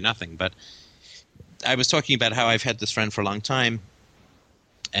 or maybe nothing. But I was talking about how I've had this friend for a long time,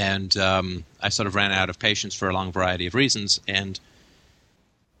 and I sort of ran out of patience for a long variety of reasons. And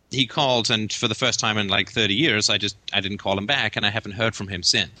he called, and for the first time in like 30 years, I didn't call him back, and I haven't heard from him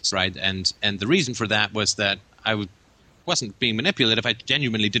since, right? And the reason for that was that I wasn't being manipulative. I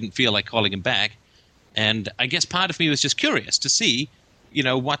genuinely didn't feel like calling him back. And I guess part of me was just curious to see,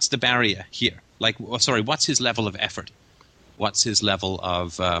 what's the barrier here? What's his level of effort? What's his level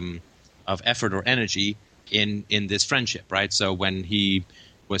of effort or energy in this friendship, right? So when he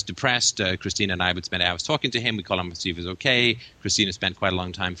was depressed, Christina and I would spend hours talking to him. We call him to see if he was okay. Christina spent quite a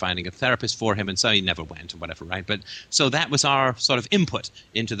long time finding a therapist for him, and so he never went or whatever, right? But so that was our sort of input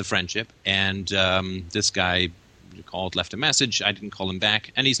into the friendship. And this guy called, left a message. I didn't call him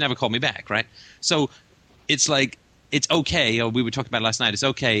back, and he's never called me back, right? So it's like, it's okay, or we were talking about last night, it's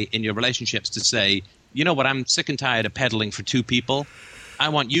okay in your relationships to say, you know what, I'm sick and tired of peddling for two people. I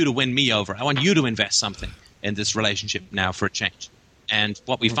want you to win me over. I want you to invest something in this relationship now for a change. And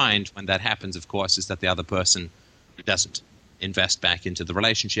what we find when that happens, of course, is that the other person doesn't invest back into the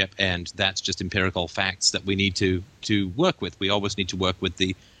relationship, and that's just empirical facts that we need to work with. We always need to work with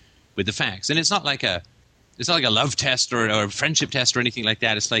the facts. And it's not like a love test or a friendship test or anything like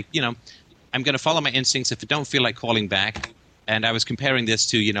that. It's like, I'm going to follow my instincts. If I don't feel like calling back, and I was comparing this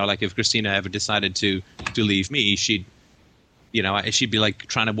to, like if Christina ever decided to leave me, she'd be like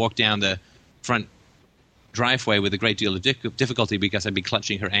trying to walk down the front driveway with a great deal of difficulty because I'd be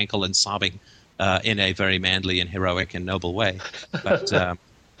clutching her ankle and sobbing in a very manly and heroic and noble way. But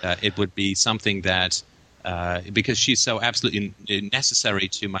it would be something that, because she's so absolutely necessary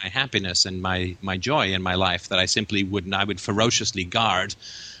to my happiness and my joy in my life, that I simply wouldn't. I would ferociously guard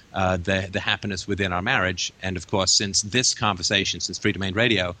the happiness within our marriage. And of course, since this conversation, since Free Domain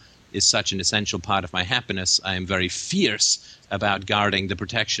Radio is such an essential part of my happiness, I am very fierce about guarding the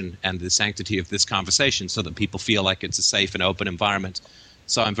protection and the sanctity of this conversation so that people feel like it's a safe and open environment.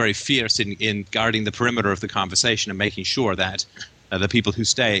 So I'm very fierce in guarding the perimeter of the conversation and making sure that the people who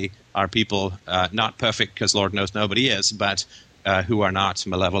stay are people not perfect, because Lord knows nobody is, but who are not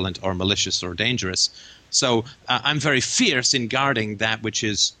malevolent or malicious or dangerous. So I'm very fierce in guarding that which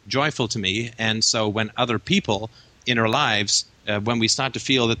is joyful to me. And so when other people in our lives, when we start to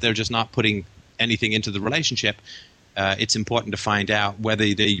feel that they're just not putting anything into the relationship, it's important to find out whether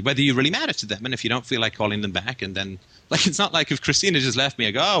you really matter to them. And if you don't feel like calling them back, and then, like, it's not like if Christina just left me,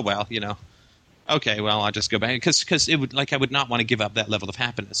 I go, oh, well, okay, well, I'll just go back. Because it would, like, I would not want to give up that level of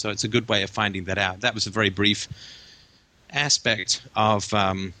happiness. So it's a good way of finding that out. That was a very brief aspect of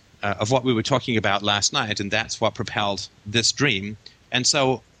what we were talking about last night, and that's what propelled this dream. And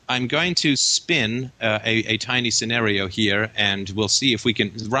so I'm going to spin a tiny scenario here, and we'll see if we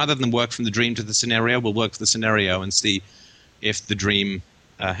can, rather than work from the dream to the scenario, we'll work the scenario and see if the dream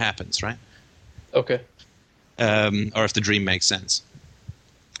happens, right? Okay. Or if the dream makes sense.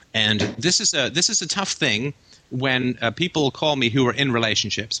 And this is a tough thing when people call me who are in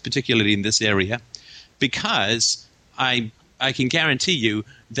relationships, particularly in this area, because I can guarantee you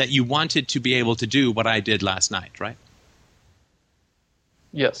that you wanted to be able to do what I did last night, right?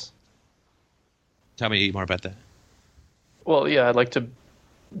 Yes. Tell me more about that. Well, yeah, I'd like to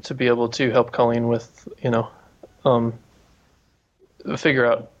be able to help Colleen with, figure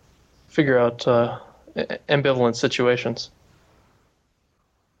out ambivalent situations.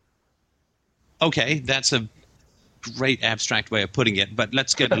 Okay, that's a great abstract way of putting it, but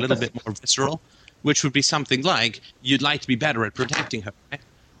let's get a little bit more visceral, which would be something like you'd like to be better at protecting her, right?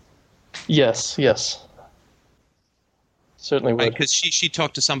 Yes. Certainly would. Because she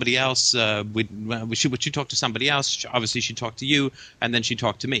talked to somebody else. She talked to somebody else. Obviously, she talked to you, and then she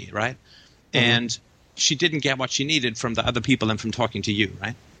talked to me, right? Mm-hmm. And she didn't get what she needed from the other people and from talking to you,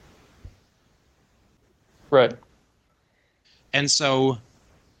 right? Right. And so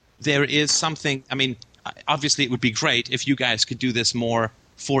there is something. I mean, obviously, it would be great if you guys could do this more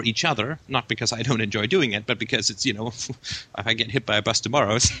for each other, not because I don't enjoy doing it, but because it's, if I get hit by a bus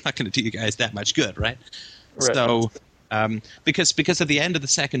tomorrow, it's not going to do you guys that much good, right? So. Because at the end of the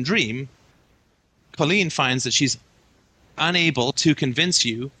second dream, Colleen finds that she's unable to convince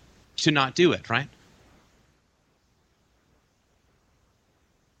you to not do it, right?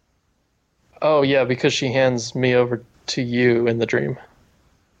 Oh, yeah, because she hands me over to you in the dream.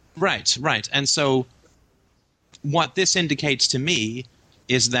 Right. And so what this indicates to me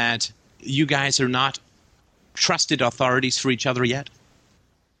is that you guys are not trusted authorities for each other yet.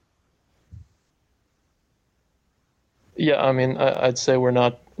 Yeah, I mean, I'd say we're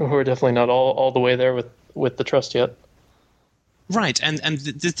definitely not all the way there with the trust yet. Right, and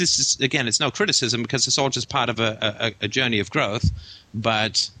this is, again, it's no criticism because it's all just part of a journey of growth.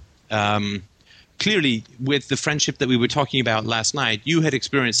 But clearly, with the friendship that we were talking about last night, you had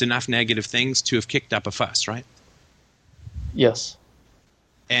experienced enough negative things to have kicked up a fuss, right? Yes.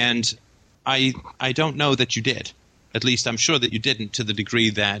 And I don't know that you did. At least I'm sure that you didn't to the degree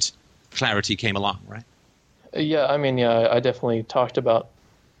that clarity came along, right? Yeah, I mean, I definitely talked about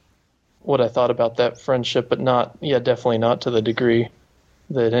what I thought about that friendship, but definitely not to the degree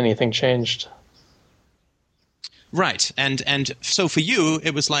that anything changed. Right, and so for you,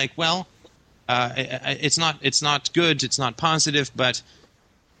 it was like, well, it's not good, it's not positive, but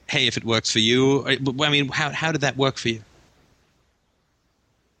hey, if it works for you, I mean, how did that work for you?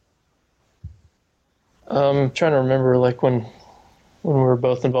 I'm trying to remember, like when we were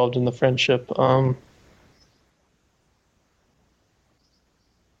both involved in the friendship.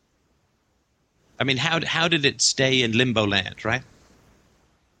 I mean, how did it stay in limbo land, right?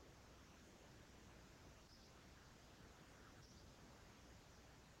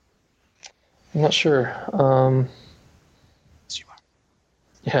 I'm not sure. Yes, you are.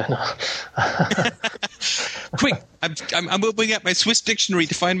 Yeah, no. Quick, I'm opening up my Swiss dictionary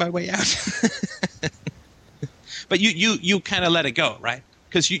to find my way out. But you kind of let it go, right?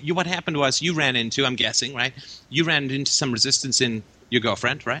 Because you what happened was you ran into, I'm guessing, right? You ran into some resistance in your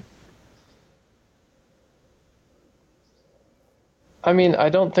girlfriend, right? I mean, I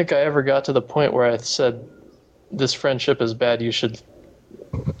don't think I ever got to the point where I said, this friendship is bad, you should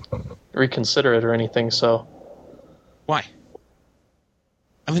reconsider it or anything, so. Why?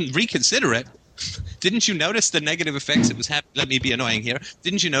 I mean, reconsider it? Didn't you notice the negative effects it was having? Let me be annoying here.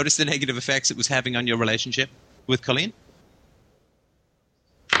 Didn't you notice the negative effects it was having on your relationship with Colleen?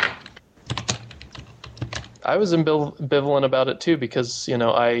 I was ambivalent about it too because,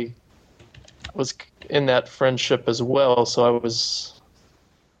 I was in that friendship as well, so I was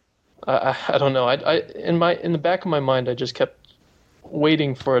I don't know. I in the back of my mind, I just kept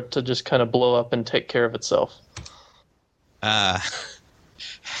waiting for it to just kind of blow up and take care of itself. How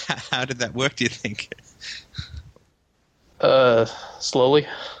did that work, do you think? Slowly.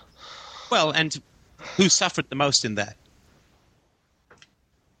 Well, and who suffered the most in that?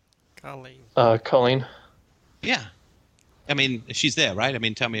 Colleen. Colleen. Yeah. I mean, she's there, right? I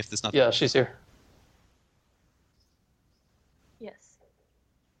mean, tell me if there's not. Yeah, she's here.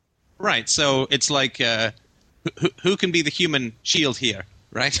 Right. So it's like, who can be the human shield here,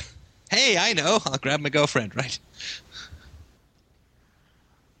 right? Hey, I know. I'll grab my girlfriend, right?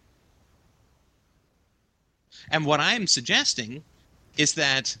 And what I'm suggesting is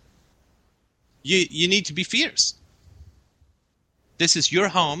that you need to be fierce. This is your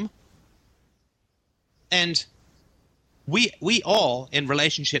home, and we all in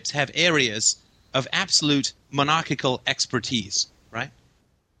relationships have areas of absolute monarchical expertise, right?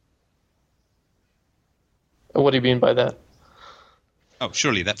 What do you mean by that? Oh,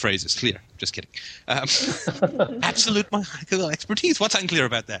 surely that phrase is clear. Just kidding. Absolute monarchical expertise. What's unclear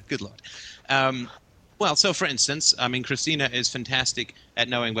about that? Good Lord. Well, so for instance, I mean, Christina is fantastic at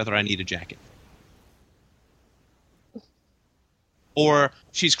knowing whether I need a jacket. Or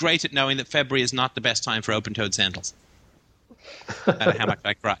she's great at knowing that February is not the best time for open-toed sandals. No matter how much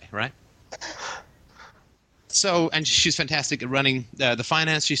I cry, right? So, and she's fantastic at running the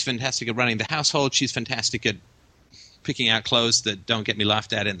finance. She's fantastic at running the household. She's fantastic at picking out clothes that don't get me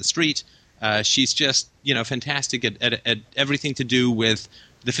laughed at in the street. She's just, fantastic at everything to do with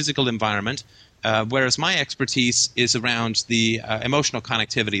the physical environment. Whereas my expertise is around the emotional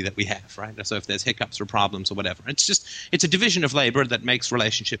connectivity that we have, right? So if there's hiccups or problems or whatever. It's a division of labor that makes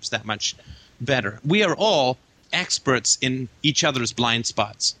relationships that much better. We are all experts in each other's blind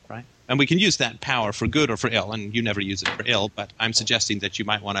spots, right? And we can use that power for good or for ill, and you never use it for ill, but I'm suggesting that you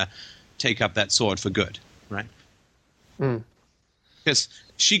might want to take up that sword for good, right? Because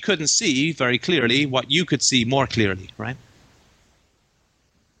she couldn't see very clearly what you could see more clearly, right?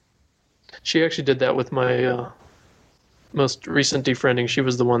 She actually did that with my most recent defriending. She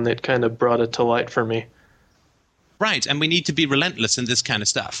was the one that kind of brought it to light for me. Right, and we need to be relentless in this kind of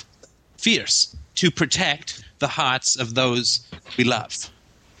stuff. Fierce, to protect the hearts of those we love,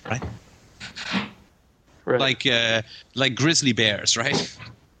 right? Right. Like grizzly bears, right?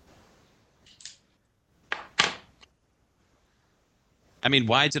 I mean,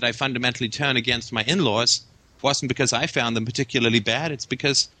 why did I fundamentally turn against my in-laws? It wasn't because I found them particularly bad. It's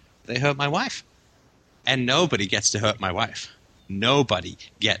because they hurt my wife. And nobody gets to hurt my wife. Nobody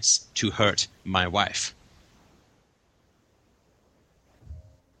gets to hurt my wife.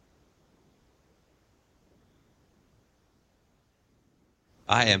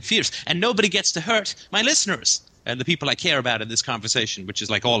 I am fierce. And nobody gets to hurt my listeners and the people I care about in this conversation, which is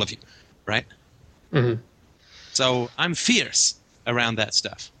like all of you, right? Mm-hmm. So I'm fierce around that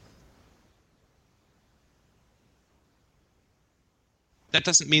stuff. That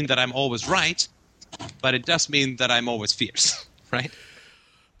doesn't mean that I'm always right, but it does mean that I'm always fierce, right?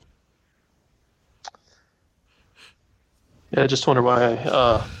 Yeah, I just wonder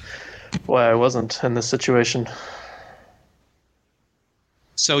why I wasn't in this situation.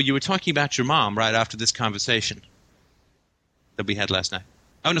 So you were talking about your mom right after this conversation that we had last night.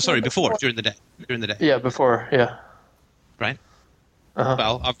 Oh, no, sorry, during the day. Yeah, before, yeah. Right? Uh-huh.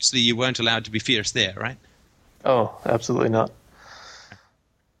 Well, obviously you weren't allowed to be fierce there, right? Oh, absolutely not.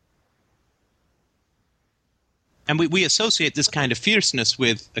 And we associate this kind of fierceness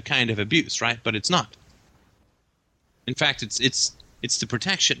with a kind of abuse, right? But it's not. In fact, it's the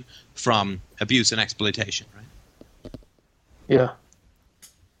protection from abuse and exploitation, right? Yeah.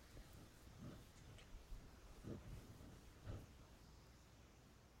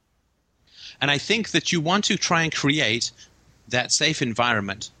 And I think that you want to try and create that safe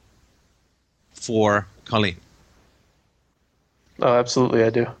environment for Colleen. Oh, absolutely,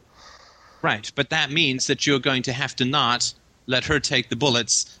 I do. Right, but that means that you're going to have to not let her take the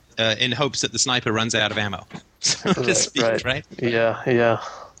bullets in hopes that the sniper runs out of ammo, so to speak, right? Yeah.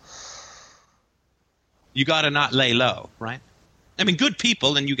 You got to not lay low, right? I mean, good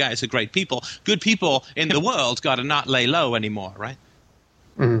people, and you guys are great people, good people in the world got to not lay low anymore, right?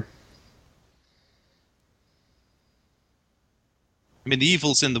 Mm-hmm. I mean, the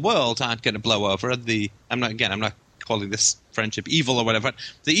evils in the world aren't going to blow over. I'm not calling this friendship evil or whatever.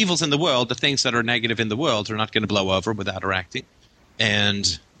 The evils in the world, the things that are negative in the world, are not going to blow over without our acting.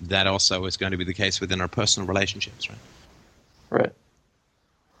 And that also is going to be the case within our personal relationships, right? Right.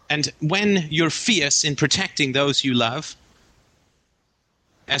 And when you're fierce in protecting those you love,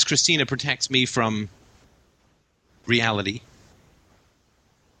 as Christina protects me from reality.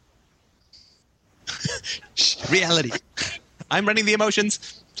 Reality. I'm running the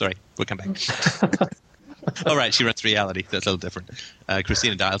emotions. Sorry, we'll come back. All right, she runs reality. That's a little different.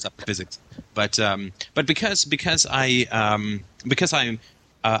 Christina dials up the physics, but because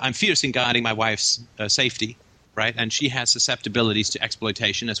I'm fierce in guarding my wife's safety, right? And she has susceptibilities to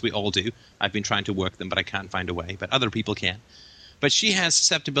exploitation, as we all do. I've been trying to work them, but I can't find a way. But other people can. But she has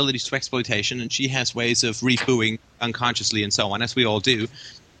susceptibilities to exploitation, and she has ways of refooing unconsciously and so on, as we all do.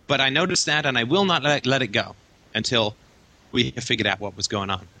 But I noticed that, and I will not let it go until we figured out what was going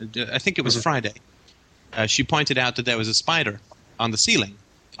on. I think it was Friday. She pointed out that there was a spider on the ceiling.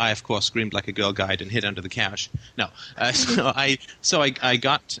 I, of course, screamed like a girl guide and hid under the couch. No, so I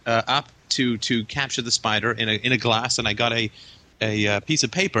got up to capture the spider in a glass, and I got a piece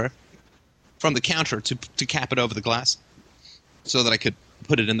of paper from the counter to cap it over the glass, so that I could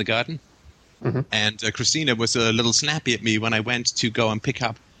put it in the garden. Mm-hmm. And Christina was a little snappy at me when I went to go and pick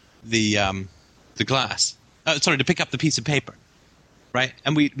up the glass. To pick up the piece of paper. Right?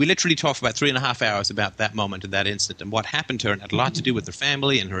 And we literally talked for about 3.5 hours about that moment and that incident and what happened to her. And it had a lot to do with her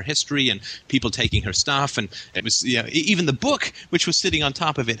family and her history and people taking her stuff. And it was, even the book, which was sitting on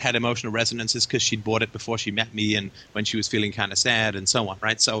top of it, had emotional resonances because she'd bought it before she met me and when she was feeling kind of sad and so on.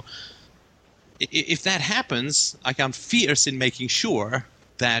 Right? So if that happens, I'm fierce in making sure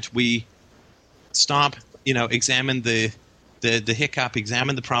that we stop, examine the hiccup,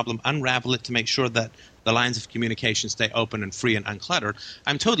 examine the problem, unravel it to make sure that the lines of communication stay open and free and uncluttered.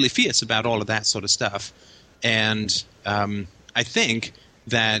 I'm totally fierce about all of that sort of stuff. And I think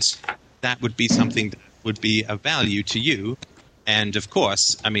that would be something that would be of value to you. And, of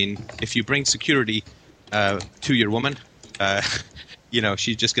course, if you bring security to your woman,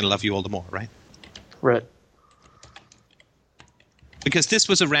 she's just going to love you all the more, right? Right. Because this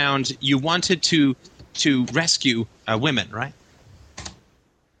was around, you wanted to rescue women, right?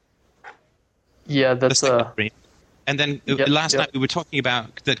 Yeah, that's And then last night we were talking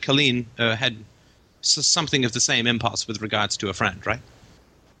about that Colleen had something of the same impulse with regards to a friend, right?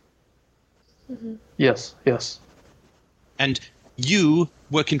 Mm-hmm. Yes. And you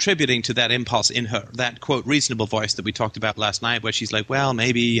were contributing to that impulse in her, that, quote, reasonable voice that we talked about last night, where she's like, well,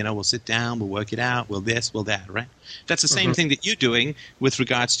 maybe, we'll sit down, we'll work it out, we'll this, we'll that, right? That's the same thing that you're doing with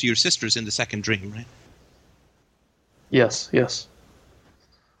regards to your sisters in the second dream, right? Yes.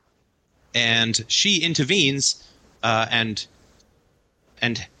 And she intervenes, and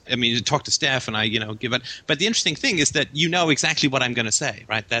talk to Steph, and I, give it. But the interesting thing is that you know exactly what I'm going to say,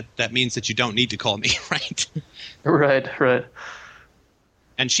 right? That means that you don't need to call me, right? Right.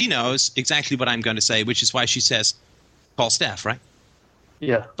 And she knows exactly what I'm going to say, which is why she says, call Steph, right?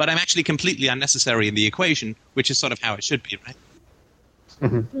 Yeah. But I'm actually completely unnecessary in the equation, which is sort of how it should be, right?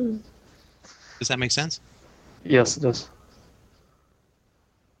 Mm-hmm. Does that make sense? Yes, it does.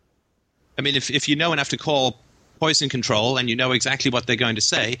 If you know enough to call poison control and you know exactly what they're going to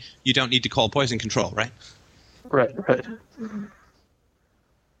say, you don't need to call poison control, right? Right.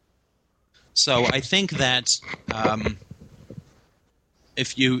 So I think that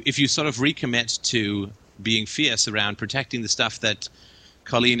if you sort of recommit to being fierce around protecting the stuff that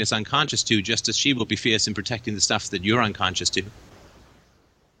Colleen is unconscious to, just as she will be fierce in protecting the stuff that you're unconscious to.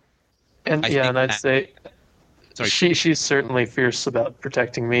 And I'd say she's certainly fierce about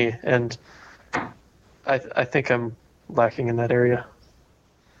protecting me, and I think I'm lacking in that area.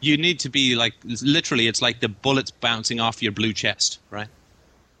 You need to be literally, it's like the bullets bouncing off your blue chest, right?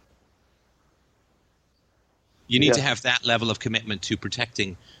 You need to have that level of commitment to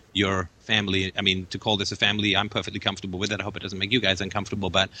protecting your family. To call this a family, I'm perfectly comfortable with it. I hope it doesn't make you guys uncomfortable,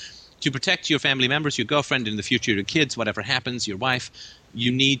 but to protect your family members, your girlfriend, in the future, your kids, whatever happens, your wife,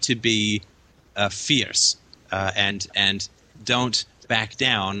 you need to be fierce and don't back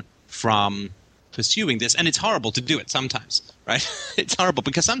down from pursuing this. And it's horrible to do it sometimes, right? It's horrible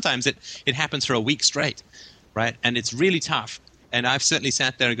because sometimes it happens for a week straight, right? And it's really tough. And I've certainly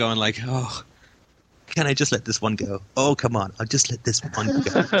sat there going like, oh, can I just let this one go? Oh, come on. I'll just let this one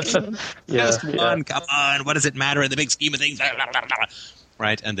go. Just one, come on. What does it matter in the big scheme of things?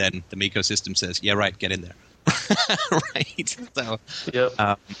 Right? And then the Miko system says, yeah, right, get in there. Right? So,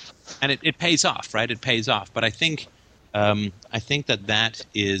 and it pays off, right? It pays off. But I think that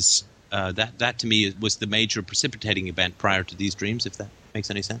is that to me was the major precipitating event prior to these dreams, if that makes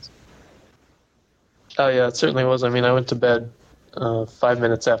any sense. Oh yeah, it certainly was. I went to bed 5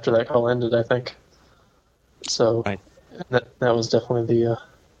 minutes after that call ended, I think. So right. that was definitely the.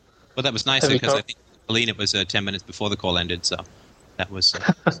 Well, that was nice because I think Colleen, it was 10 minutes before the call ended, so that was.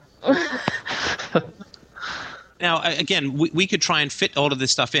 Now, again, we could try and fit all of this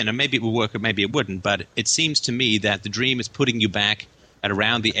stuff in, and maybe it would work or maybe it wouldn't, but it seems to me that the dream is putting you back at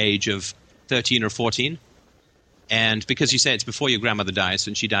around the age of 13 or 14. And because you say it's before your grandmother dies,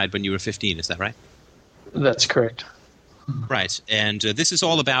 and she died when you were 15, is that right? That's correct. Right. And this is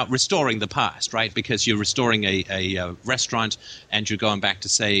all about restoring the past, right? Because you're restoring a restaurant and you're going back to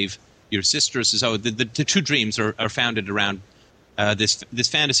save your sisters. So the two dreams are founded around this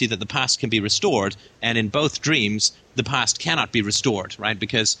fantasy that the past can be restored, and in both dreams the past cannot be restored, right?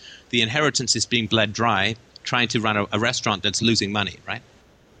 Because the inheritance is being bled dry, trying to run a restaurant that's losing money, right?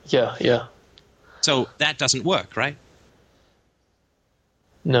 Yeah, yeah. So that doesn't work, right?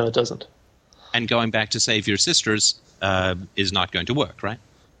 No, it doesn't. And going back to save your sisters is not going to work, right?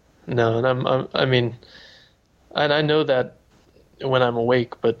 No, and I mean, and I know that when I'm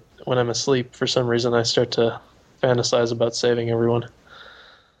awake, but when I'm asleep, for some reason, I start to fantasize about saving everyone.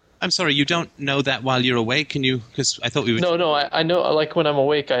 I'm sorry, you don't know that while you're awake? Can you? Because I thought we would. No, I know. Like when I'm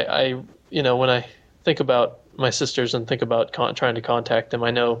awake, I when I think about my sisters and think about trying to contact them,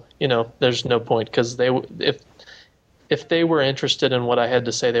 I know, there's no point because if they were interested in what I had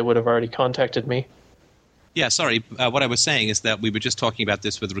to say, they would have already contacted me. Yeah, sorry. What I was saying is that we were just talking about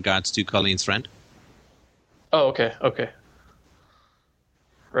this with regards to Colleen's friend. Oh, okay.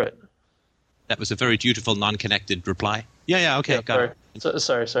 Right. That was a very dutiful, non-connected reply. Yeah, okay, Yeah, got it.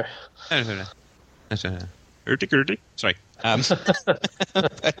 sorry. Sorry.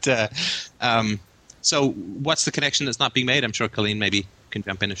 So what's the connection that's not being made? I'm sure Colleen maybe can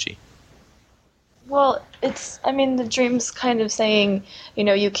jump in if she... Well, the dream's kind of saying,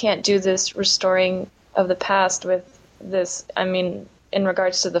 you can't do this restoring of the past with this, in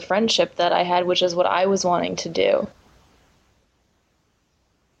regards to the friendship that I had, which is what I was wanting to do.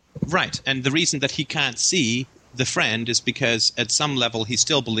 Right, and the reason that he can't see the friend is because at some level he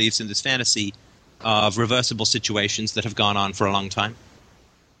still believes in this fantasy of reversible situations that have gone on for a long time.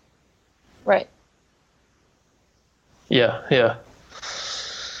 Right. Yeah.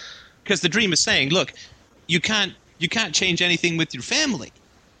 Because the dream is saying, look, you can't change anything with your family,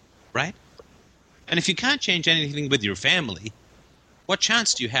 right? And if you can't change anything with your family, what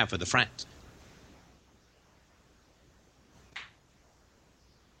chance do you have with a friend?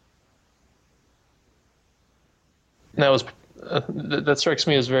 That strikes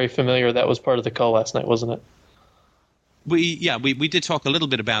me as very familiar. That was part of the call last night, wasn't it? We did talk a little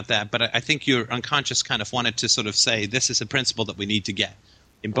bit about that, but I think your unconscious kind of wanted to sort of say this is a principle that we need to get.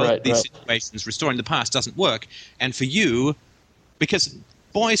 In both these situations, restoring the past doesn't work. And for you, because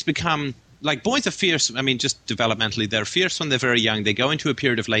boys are fierce, just developmentally, they're fierce when they're very young. They go into a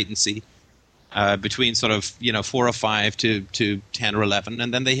period of latency between sort of, 4 or 5 to 10 or 11,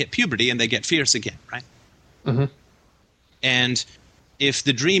 and then they hit puberty and they get fierce again, right? Mm-hmm. And if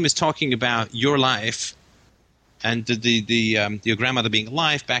the dream is talking about your life and your grandmother being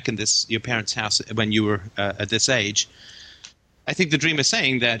alive back in your parents' house when you were at this age, I think the dream is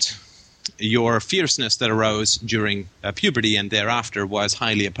saying that your fierceness that arose during puberty and thereafter was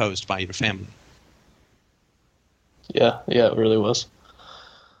highly opposed by your family. Yeah, it really was.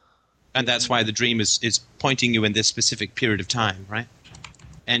 And that's why the dream is pointing you in this specific period of time, right?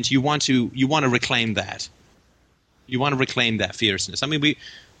 And you want to reclaim that. You want to reclaim that fierceness.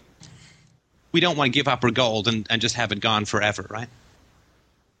 We don't want to give up our gold and just have it gone forever, right?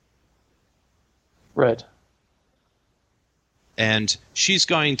 Right. And she's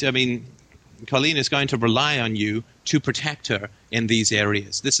going to, Colleen is going to rely on you to protect her in these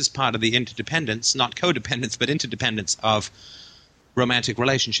areas. This is part of the interdependence, not codependence, but interdependence of romantic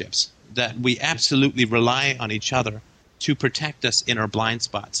relationships, that we absolutely rely on each other to protect us in our blind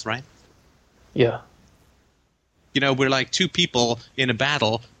spots, right? Yeah. We're like two people in a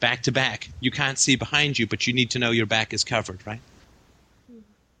battle back to back. You can't see behind you, but you need to know your back is covered, right?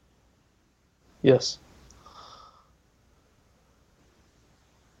 Yes.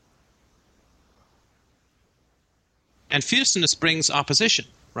 And fierceness brings opposition,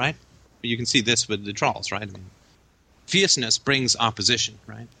 right? You can see this with the trolls, right? Fierceness brings opposition,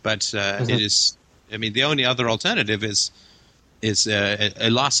 right? But it is, the only other alternative is a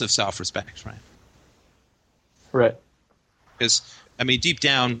loss of self-respect, right? Right. Because, deep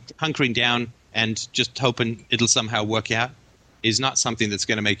down, hunkering down and just hoping it'll somehow work out is not something that's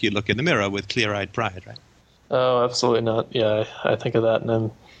going to make you look in the mirror with clear-eyed pride, right? Oh, absolutely not. Yeah, I think of that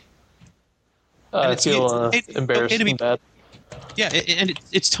and I feel embarrassed and bad. Yeah, and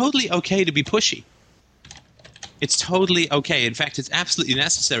it's totally okay to be pushy. It's totally okay. In fact, it's absolutely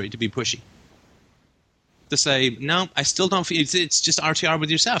necessary to be pushy. To say, no, I still don't feel... It's just RTR with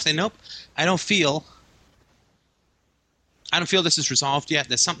yourself. Say, nope, I don't feel this is resolved yet.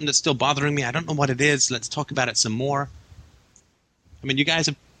 There's something that's still bothering me. I don't know what it is. Let's talk about it some more. You guys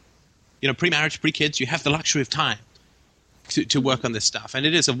are, pre-marriage, pre-kids. You have the luxury of time to work on this stuff. And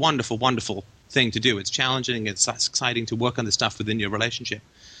it is a wonderful, wonderful thing to do. It's challenging. It's exciting to work on the stuff within your relationship.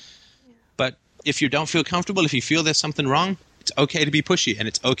 Yeah. But if you don't feel comfortable, if you feel there's something wrong, it's okay to be pushy and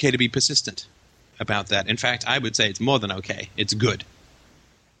it's okay to be persistent about that. In fact, I would say it's more than okay. It's good.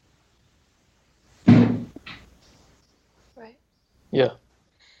 Right. Yeah.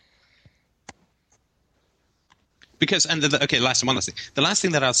 Because, one last thing. The last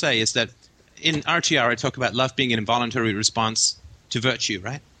thing that I'll say is that in RTR, I talk about love being an involuntary response to virtue,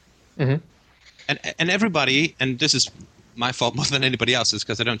 right? Mm-hmm. And everybody, and this is my fault more than anybody else's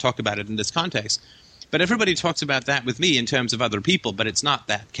because I don't talk about it in this context, but everybody talks about that with me in terms of other people, but it's not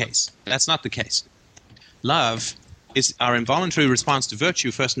that case. That's not the case. Love is our involuntary response to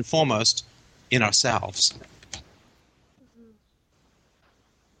virtue, first and foremost, in ourselves.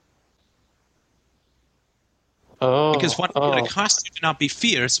 Oh, Because what it's going to cost you to not be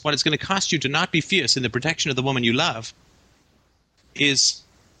fierce, what it's going to cost you to not be fierce in the protection of the woman you love is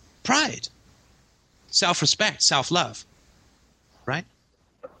pride, self-respect, self-love, right?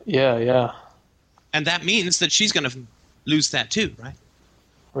 yeah. And that means that she's going to lose that too, right?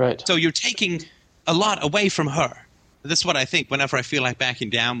 Right. So you're taking a lot away from her. This is what I think whenever I feel like backing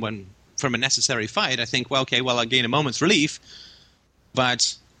down from a necessary fight. I think, well, okay, I'll gain a moment's relief,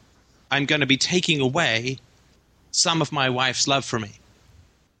 but I'm going to be taking away some of my wife's love for me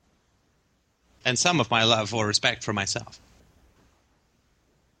and some of my love or respect for myself.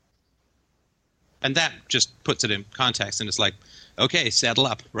 And that just puts it in context, and it's like, okay, saddle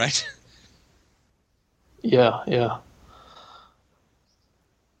up, right? Yeah.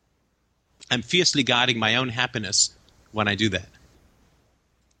 I'm fiercely guarding my own happiness when I do that.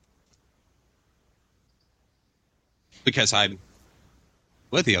 Because I'm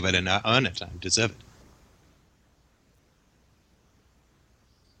worthy of it and I earn it. I deserve it.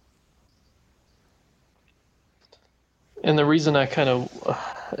 And the reason I kind of,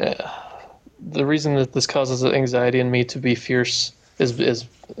 the reason that this causes anxiety in me to be fierce is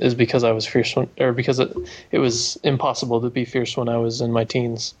because I was fierce because it was impossible to be fierce when I was in my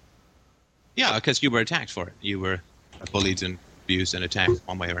teens. Yeah, because you were attacked for it. You were bullied and abused and attacked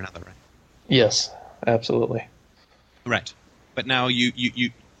one way or another, right? Yes, absolutely. Right. But now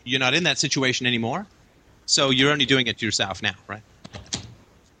you're not in that situation anymore, so you're only doing it to yourself now, right?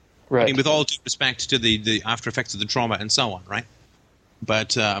 Right. I mean, with all due respect to the after effects of the trauma and so on, right? But,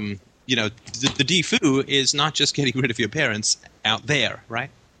 the defoo is not just getting rid of your parents out there, right?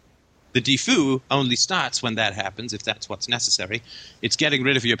 The defoo only starts when that happens, if that's what's necessary. It's getting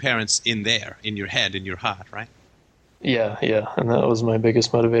rid of your parents in there, in your head, in your heart, right? Yeah. And that was my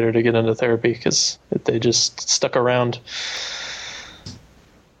biggest motivator to get into therapy because they just stuck around.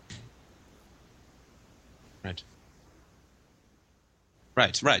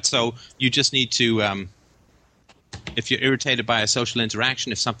 Right. So you just need to, if you're irritated by a social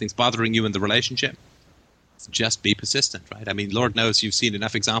interaction, if something's bothering you in the relationship, just be persistent, right? I mean, Lord knows you've seen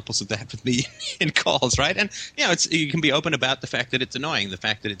enough examples of that with me in calls, right? And, you can be open about the fact that it's annoying, the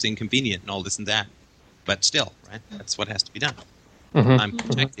fact that it's inconvenient and all this and that. But still, right? That's what has to be done. Mm-hmm. I'm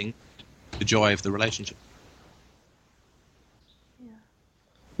protecting the joy of the relationship.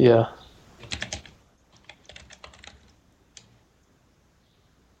 Yeah.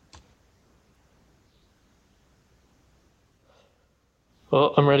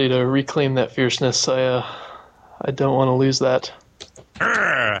 Well, I'm ready to reclaim that fierceness. I don't want to lose that.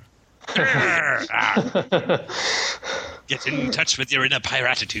 Get in touch with your inner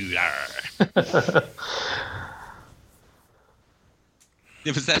piratitude.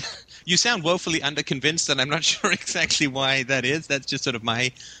 Was that? You sound woefully underconvinced, and I'm not sure exactly why that is. That's just sort of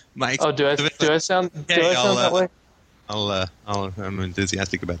my. Oh, do I sound that way? I'm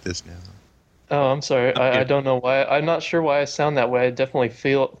enthusiastic about this now. Oh, I'm sorry. I don't know why. I'm not sure why I sound that way. I definitely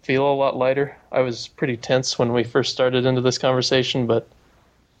feel a lot lighter. I was pretty tense when we first started into this conversation, but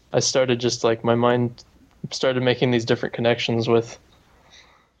I started just like my mind started making these different connections with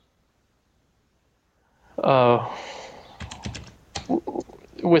why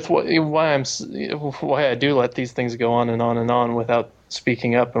I do let these things go on and on and on without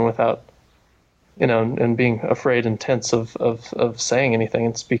speaking up and without and being afraid and tense of saying anything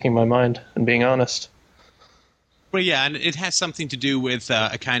and speaking my mind and being honest. Well, yeah, and it has something to do with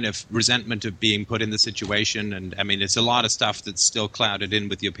a kind of resentment of being put in the situation. And, I mean, it's a lot of stuff that's still clouded in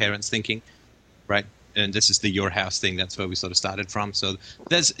with your parents' thinking, right? And this is the your house thing. That's where we sort of started from. So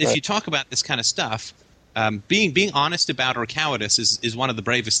if you talk about this kind of stuff, being honest about our cowardice is one of the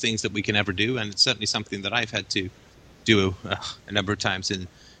bravest things that we can ever do. And it's certainly something that I've had to do a number of times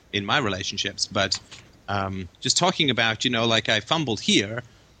in my relationships. But just talking about, like I fumbled here,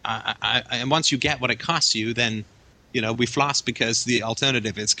 and once you get what it costs you, then, we floss because the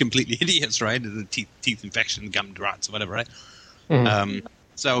alternative is completely hideous, right? The teeth infection, gum rots, whatever, right? Mm-hmm.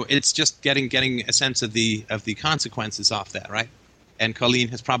 So it's just getting a sense of the consequences of that, right? And Colleen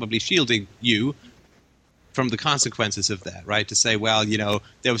has probably shielded you from the consequences of that, right? To say, well,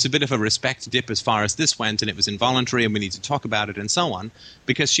 there was a bit of a respect dip as far as this went, and it was involuntary, and we need to talk about it, and so on,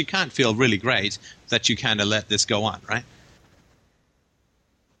 because she can't feel really great that you kind of let this go on, right?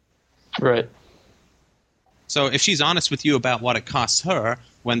 Right. So if she's honest with you about what it costs her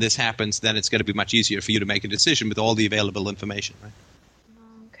when this happens, then it's going to be much easier for you to make a decision with all the available information, right?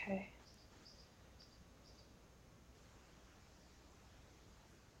 Okay.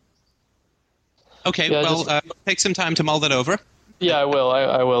 Okay, Yeah, well, take some time to mull that over. Yeah, I will.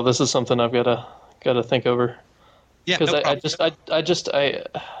 I will. This is something I've got to think over. Yeah, Because no problem.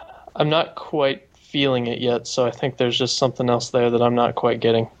 I'm not quite feeling it yet, so I think there's just something else there that I'm not quite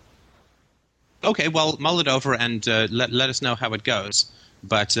getting. Okay, well, mull it over and let us know how it goes.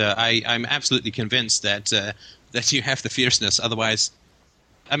 But I'm absolutely convinced that that you have the fierceness. Otherwise,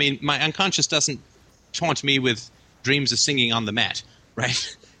 I mean, my unconscious doesn't taunt me with dreams of singing on the mat,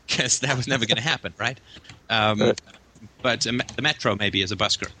 right? Because that was never going to happen, right? Right. But the Metro maybe is a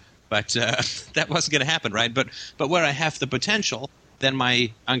busker. But that wasn't going to happen, right? But where I have the potential, then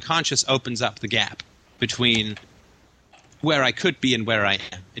my unconscious opens up the gap between where I could be and where I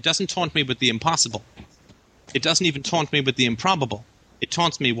am. It doesn't taunt me with the impossible. It doesn't even taunt me with the improbable. It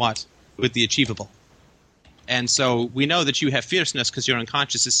taunts me with the achievable. And so we know that you have fierceness because your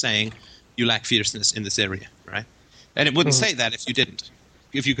unconscious is saying you lack fierceness in this area, right? And it wouldn't say that if you didn't,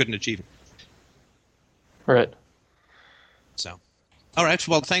 if you couldn't achieve it. Right. So, all right.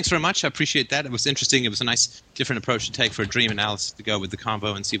 Well, thanks very much. I appreciate that. It was interesting. It was a nice, different approach to take for a dream analysis to go with the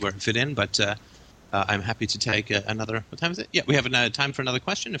combo and see where it fit in. But I'm happy to take another. What time is it? Yeah, we have time for another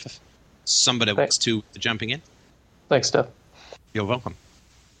question if somebody wants to jumping in. Thanks, Steph. You're welcome.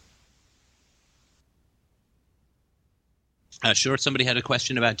 Sure. Somebody had a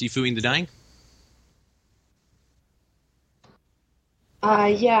question about defooing the dying.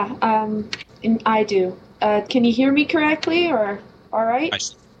 Yeah, I do. Can you hear me correctly, or all right?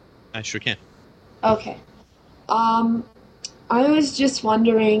 I sure can. Okay. I was just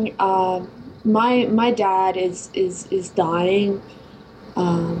wondering. My dad is dying.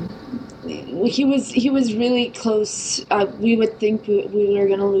 He was really close. We would think we were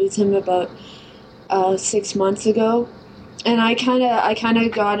gonna lose him about 6 months ago, and I kind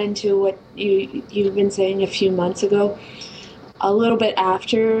of got into what you've been saying a few months ago. A little bit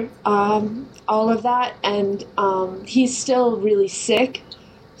after all of that, and he's still really sick.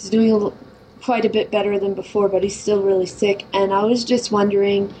 He's doing quite a bit better than before, but he's still really sick. And I was just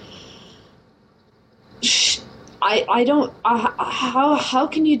wondering, how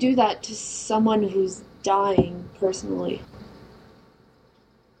can you do that to someone who's dying personally?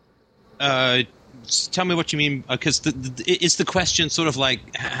 Tell me what you mean, because is the question sort of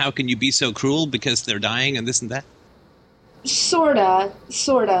like, how can you be so cruel because they're dying and this and that? Sorta.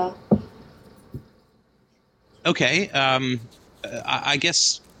 Okay. I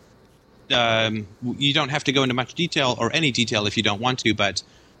guess you don't have to go into much detail or any detail if you don't want to, but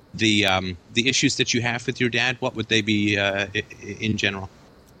the issues that you have with your dad, what would they be in general?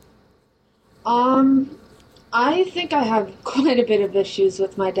 I think I have quite a bit of issues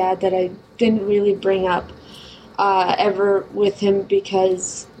with my dad that I didn't really bring up ever with him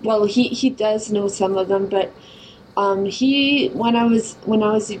because, well, he does know some of them, but when I was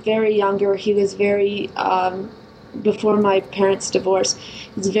very younger, he was very before my parents' divorce, he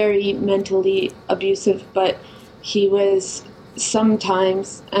was very mentally abusive, but he was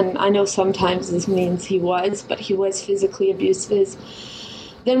sometimes, and I know sometimes this means he was, but he was physically abusive.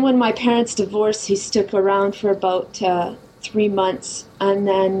 Then when my parents divorced, he stuck around for about 3 months, and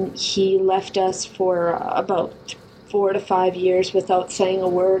then he left us for about 4 to 5 years without saying a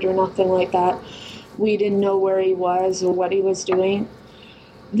word or nothing like that. We didn't know where he was or what he was doing.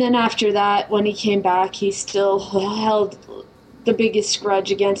 Then after that, when he came back, he still held the biggest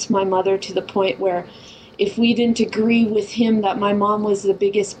grudge against my mother to the point where if we didn't agree with him that my mom was the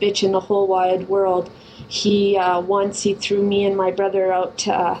biggest bitch in the whole wide world, once he threw me and my brother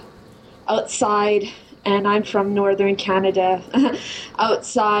outside, and I'm from northern Canada,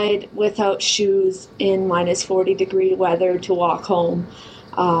 outside without shoes in minus 40 degree weather to walk home,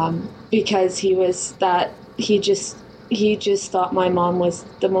 because he just thought my mom was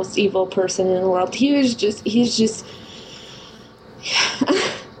the most evil person in the world. He's just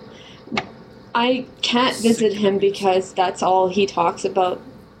I can't visit him because that's all he talks about.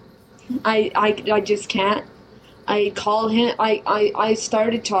 I just can't. I call him. I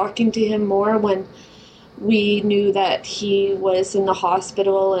started talking to him more when we knew that he was in the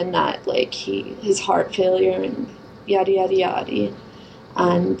hospital and that like his heart failure and yada yada yada,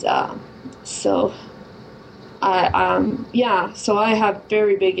 and so I have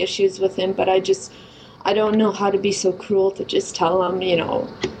very big issues with him. But I don't know how to be so cruel to just tell him,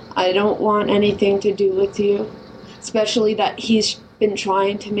 I don't want anything to do with you, especially that he's been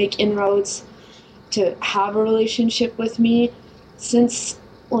trying to make inroads to have a relationship with me since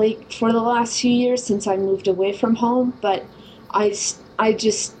like for the last few years since I moved away from home, but I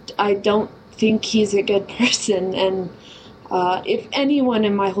don't think he's a good person, and if anyone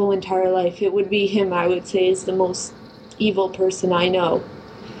in my whole entire life, it would be him. I would say is the most evil person I know.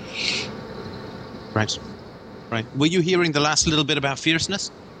 Right. Were you hearing the last little bit about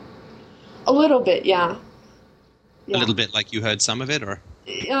fierceness? A little bit, yeah. A little bit, like you heard some of it, or?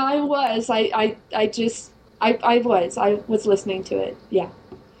 Yeah, I was. I was listening to it. Yeah.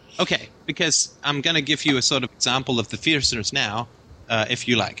 Okay, because I'm going to give you a sort of example of the fierceness now, if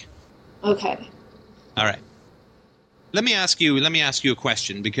you like. Okay. All right. Let me ask you a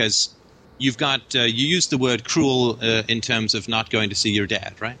question, because you've got you used the word cruel in terms of not going to see your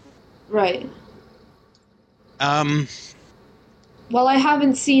dad, right? Right. Well, I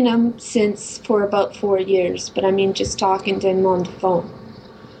haven't seen him for about 4 years, but I mean, just talking to him on the phone.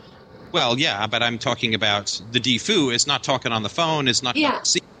 Well, yeah, but I'm talking about the DFU is not talking on the phone, it's not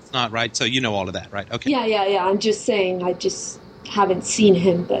it's not right, so you know all of that, right? Okay. Yeah. I'm just saying, I just haven't seen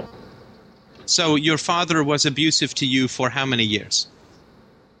him, but... So your father was abusive to you for how many years?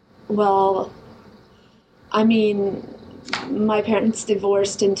 Well, I mean, my parents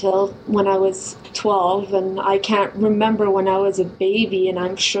divorced until when I was 12, and I can't remember when I was a baby, and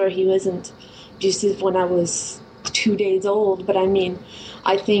I'm sure he wasn't abusive when I was 2 days old, but I mean,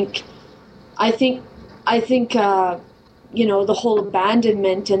 I think, you know, the whole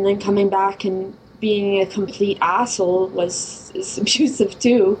abandonment and then coming back and being a complete asshole is abusive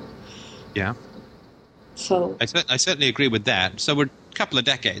too. Yeah. So I certainly agree with that. So we're a couple of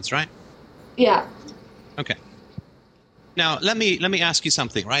decades, right? Yeah. Okay. Now, let me ask you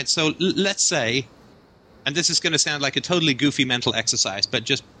something, right? So let's say, and this is going to sound like a totally goofy mental exercise, but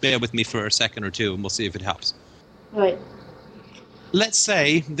just bear with me for a second or two and we'll see if it helps. Right. Let's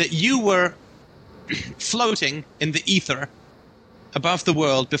say that you were floating in the ether above the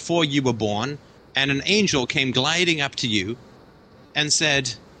world before you were born, and an angel came gliding up to you and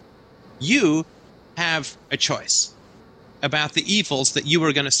said, you have a choice about the evils that you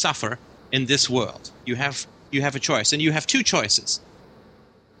are going to suffer in this world. You have a choice, and you have two choices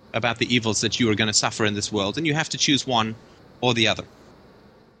about the evils that you are going to suffer in this world, and you have to choose one or the other.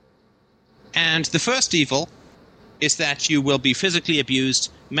 And the first evil is that you will be physically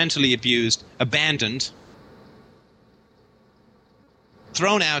abused, mentally abused, abandoned,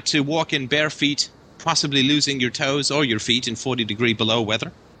 thrown out to walk in bare feet, possibly losing your toes or your feet in 40-degree below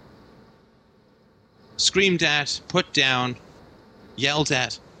weather, screamed at, put down, yelled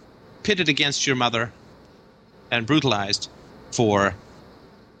at, pitted against your mother, and brutalized for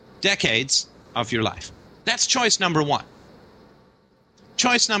decades of your life. That's choice number one.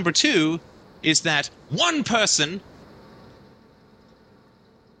 Choice number two is that one person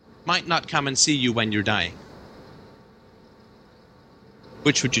might not come and see you when you're dying.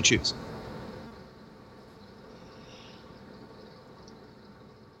 Which would you choose?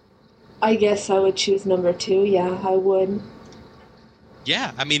 I guess I would choose number two. Yeah, I would.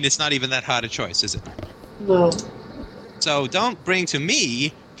 Yeah, I mean, it's not even that hard a choice, is it? No. So don't bring to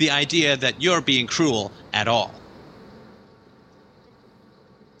me the idea that you're being cruel at all.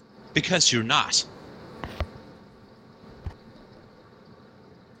 Because you're not.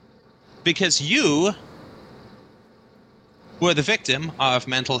 Because you were the victim of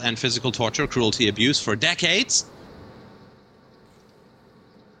mental and physical torture, cruelty, abuse for decades.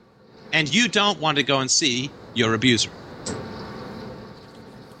 And you don't want to go and see your abuser.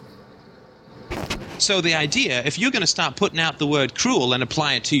 So the idea, if you're going to stop putting out the word cruel and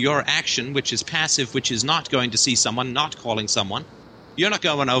apply it to your action, which is passive, which is not going to see someone, not calling someone, you're not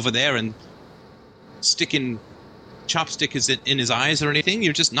going over there and sticking chopsticks in his eyes or anything.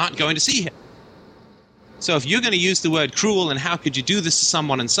 You're just not going to see him. So if you're going to use the word cruel and how could you do this to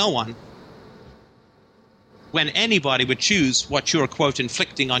someone and so on, when anybody would choose what you're, quote,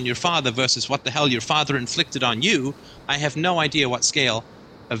 inflicting on your father versus what the hell your father inflicted on you, I have no idea what scale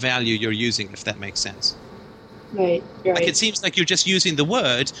of value you're using, if that makes sense. Right. Like it seems like you're just using the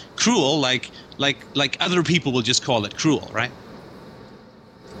word cruel like other people will just call it cruel, right?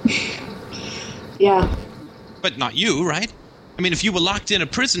 Yeah. But not you, right? I mean, if you were locked in a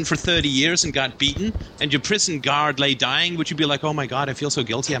prison for 30 years and got beaten, and your prison guard lay dying, would you be like, oh my God, I feel so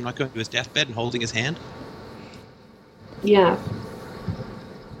guilty, I'm not going to his deathbed and holding his hand? Yeah.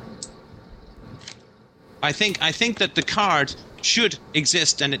 I think that the card should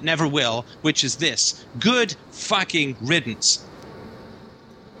exist, and it never will, which is this. Good fucking riddance.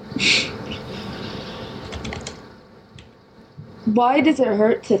 Why does it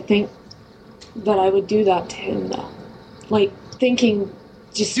hurt to think that I would do that to him, though? Like, thinking,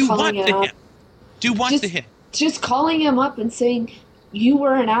 just Do calling what him to up. him? Do what Just- to him? Just calling him up and saying, you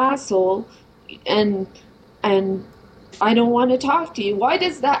were an asshole, and I don't want to talk to you. Why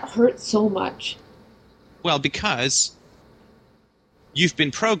does that hurt so much? Well, because you've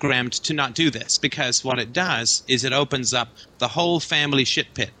been programmed to not do this, because what it does is it opens up the whole family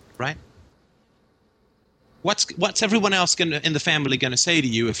shit pit, right? What's everyone else in the family going to say to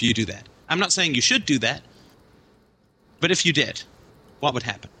you if you do that? I'm not saying you should do that, but if you did, what would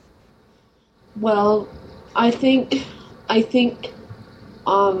happen? Well, I think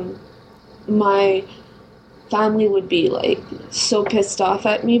my family would be like so pissed off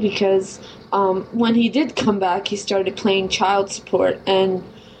at me because when he did come back, he started paying child support, and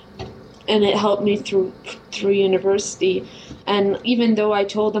it helped me through university. And even though I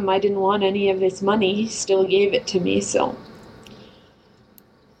told him I didn't want any of his money, he still gave it to me. So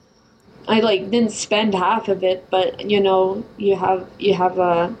I didn't spend half of it, but you have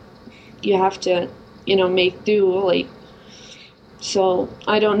to make do. So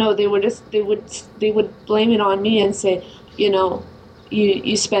I don't know. They would blame it on me and say,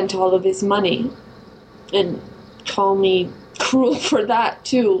 you spent all of his money, and call me cruel for that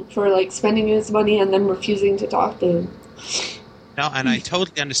too, for spending his money and then refusing to talk to him. No, and I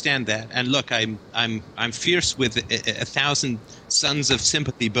totally understand that. And look, I'm fierce with a thousand suns of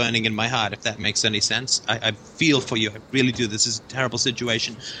sympathy burning in my heart, if that makes any sense. I feel for you. I really do. This is a terrible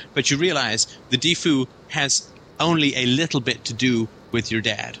situation. But you realize the Defu has only a little bit to do with your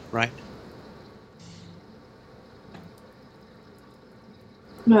dad, right?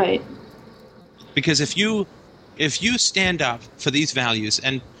 Right. Because if you stand up for these values,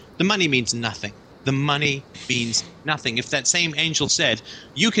 and the money means nothing. The money means nothing. If that same angel said,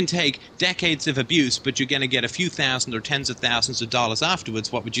 you can take decades of abuse, but you're going to get a few thousand or tens of thousands of dollars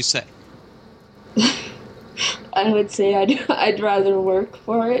afterwards, what would you say? I would say I'd rather work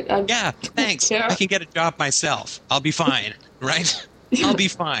for it. Yeah, thanks. I can get a job myself. I'll be fine, right? I'll be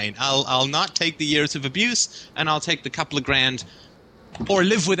fine. I'll not take the years of abuse, and I'll take the couple of grand, or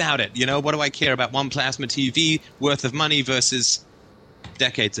live without it. What do I care about one plasma TV worth of money versus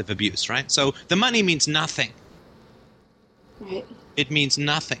decades of abuse, right? So the money means nothing. Right. It means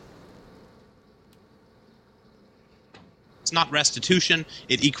nothing. It's not restitution.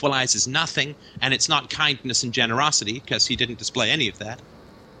 It equalizes nothing. And it's not kindness and generosity, because he didn't display any of that.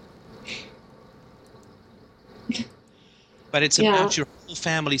 But it's about your whole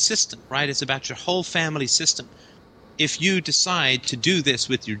family system, right? It's about your whole family system. If you decide to do this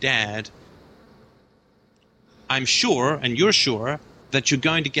with your dad, I'm sure, and you're sure, that you're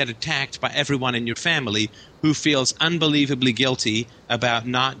going to get attacked by everyone in your family who feels unbelievably guilty about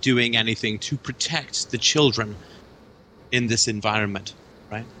not doing anything to protect the children in this environment,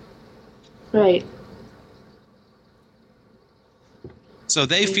 right? Right. So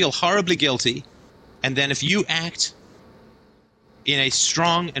they feel horribly guilty, and then if you act in a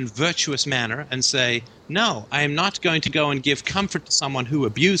strong and virtuous manner and say, no, I am not going to go and give comfort to someone who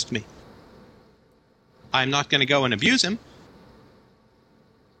abused me. I'm not going to go and abuse him.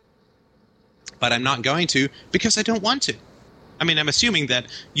 But I'm not going to because I don't want to. I mean, I'm assuming that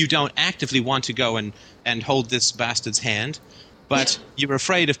you don't actively want to go and hold this bastard's hand, but you're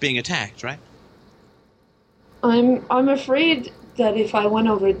afraid of being attacked, right? I'm afraid that if I went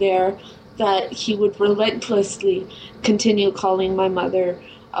over there, that he would relentlessly continue calling my mother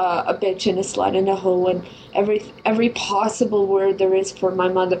a bitch and a slut and a hoe and every possible word there is for my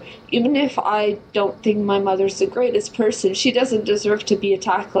mother. Even if I don't think my mother's the greatest person, she doesn't deserve to be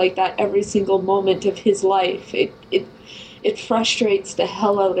attacked like that every single moment of his life. It frustrates the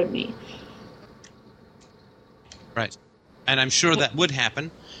hell out of me. Right. And I'm sure that would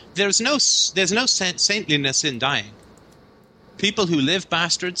happen. There's no saintliness in dying. People who live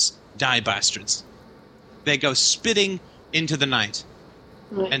bastards die bastards. They go spitting into the night.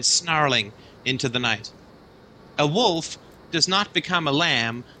 Right. And snarling into the night. A wolf does not become a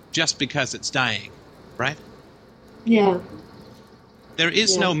lamb just because it's dying, right? Yeah. There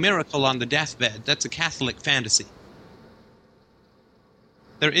is no miracle on the deathbed. That's a Catholic fantasy.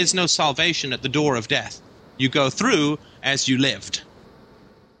 There is no salvation at the door of death. You go through as you lived.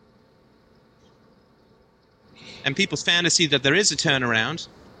 And people's fantasy that there is a turnaround,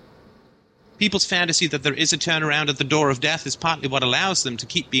 at the door of death is partly what allows them to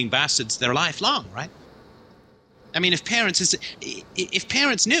keep being bastards their life long, right? I mean, if parents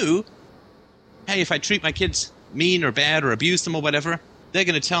knew, hey, if I treat my kids mean or bad or abuse them or whatever, they're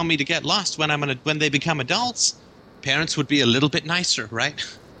going to tell me to get lost when they become adults, parents would be a little bit nicer, right?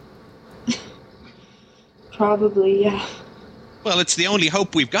 Probably, yeah. Well, it's the only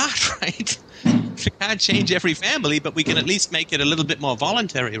hope we've got, right? We can't change every family, but we can at least make it a little bit more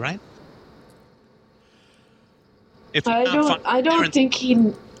voluntary, right? If you I can't find don't parents-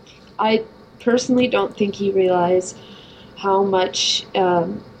 think I personally don't think he realized how much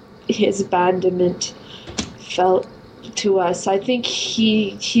his abandonment felt to us. I think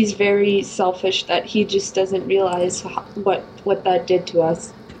he's very selfish that he just doesn't realize what that did to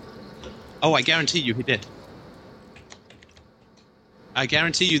us. Oh, I guarantee you he did. I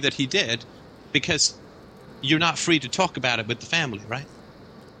guarantee you that he did, because you're not free to talk about it with the family, right?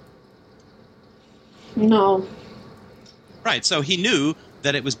 No. Right, so he knew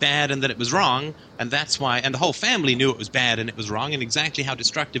that it was bad and that it was wrong, and that's why, and the whole family knew it was bad and it was wrong and exactly how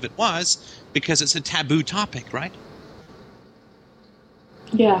destructive it was, because it's a taboo topic, right?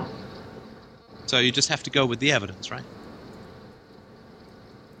 Yeah. So you just have to go with the evidence, right?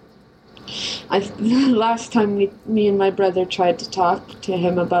 Last time me and my brother tried to talk to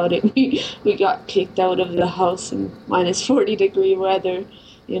him about it, we got kicked out of the house in minus 40-degree weather,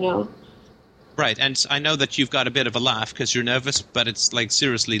 you know. Right, and I know that you've got a bit of a laugh because you're nervous, but it's like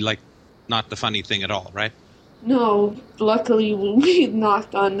seriously like not the funny thing at all, right? No, luckily we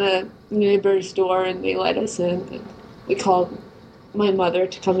knocked on the neighbor's door and they let us in. We called my mother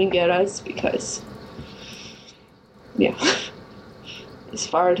to come and get us because, yeah, it's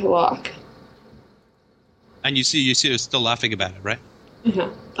far to walk. And you see you're still laughing about it, right? Yeah,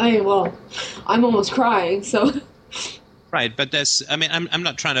 I'm almost crying, so. Right, but I'm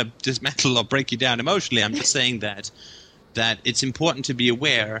not trying to dismantle or break you down emotionally. I'm just saying that it's important to be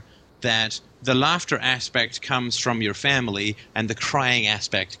aware that the laughter aspect comes from your family and the crying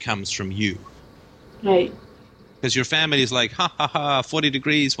aspect comes from you. Right. Because your family is like, ha ha ha, 40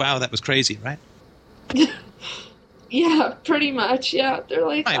 degrees, wow, that was crazy, right? Yeah, pretty much, yeah. They're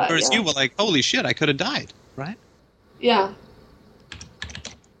like Right, that, whereas yeah. you were like, holy shit, I could have died, right? Yeah.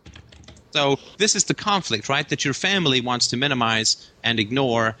 So this is the conflict, right? That your family wants to minimize and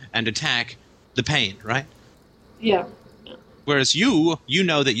ignore and attack the pain, right? Yeah. Whereas you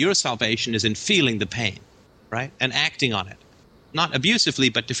know that your salvation is in feeling the pain, right? And acting on it. Not abusively,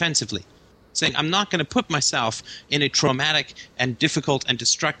 but defensively. Saying, I'm not going to put myself in a traumatic and difficult and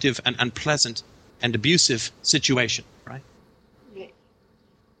destructive and unpleasant and abusive situation, right? Right.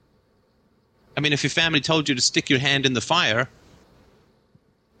 I mean, if your family told you to stick your hand in the fire,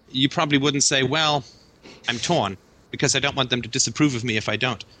 you probably wouldn't say, well, I'm torn, because I don't want them to disapprove of me if I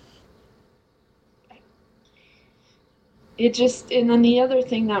don't. And then the other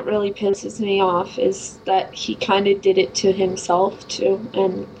thing that really pisses me off is that he kind of did it to himself too,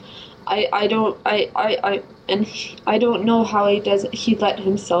 and I don't know how he let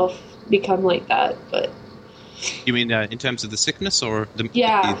himself become like that, but You mean in terms of the sickness or the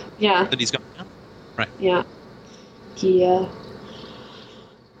yeah, that he's got now? Right. yeah,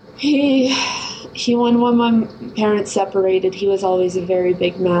 he when my parents separated, he was always a very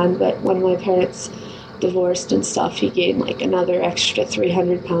big man, but when my parents divorced and stuff, he gained like another extra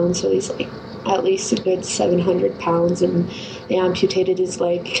 300 pounds, so he's like at least a good 700 pounds, and they amputated his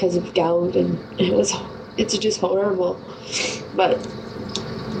leg because of gout, and it's just horrible. But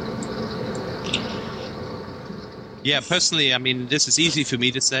Yeah, personally, I mean, this is easy for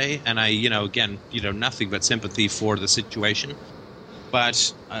me to say, and I, again, nothing but sympathy for the situation.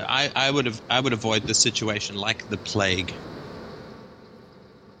 But I would avoid this situation like the plague.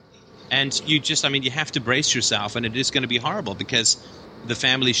 And you have to brace yourself, and it is going to be horrible because the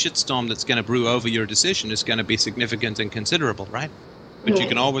family shitstorm that's going to brew over your decision is going to be significant and considerable, right? But you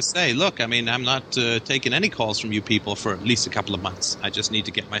can always say, look, I mean, I'm not taking any calls from you people for at least a couple of months. I just need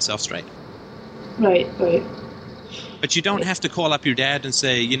to get myself straight. right. But you don't have to call up your dad and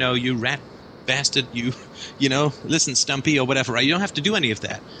say, you rat bastard, listen, Stumpy, or whatever. Right? You don't have to do any of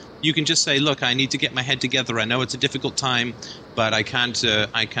that. You can just say, look, I need to get my head together. I know it's a difficult time, but I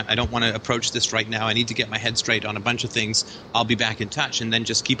don't want to approach this right now. I need to get my head straight on a bunch of things. I'll be back in touch, and then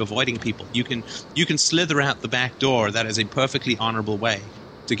just keep avoiding people. You can slither out the back door. That is a perfectly honorable way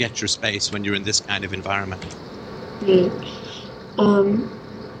to get your space when you're in this kind of environment.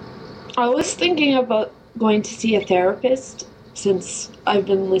 I was thinking about going to see a therapist since I've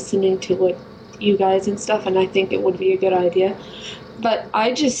been listening to what you guys and stuff, and I think it would be a good idea. But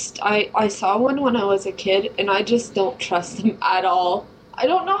I saw one when I was a kid, and I just don't trust them at all. I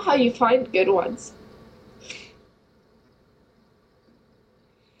don't know how you find good ones.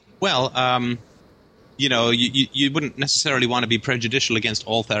 Well, you wouldn't necessarily want to be prejudicial against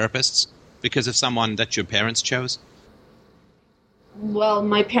all therapists because of someone that your parents chose. Well,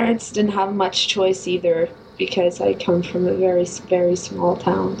 my parents didn't have much choice either because I come from a very, very small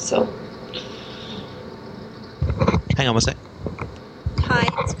town, so. Hang on one sec. Hi,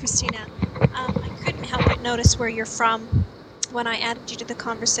 it's Christina. I couldn't help but notice where you're from. when I added you to the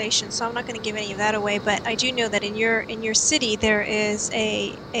conversation, so I'm not going to give any of that away. But I do know that in your city there is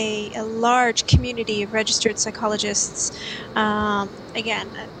a large community of registered psychologists. Again,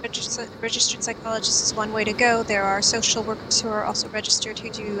 registered psychologist is one way to go. There are social workers who are also registered who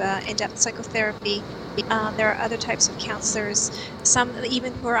do in-depth psychotherapy. There are other types of counselors, some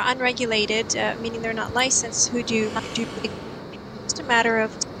even who are unregulated, meaning they're not licensed, who do just a matter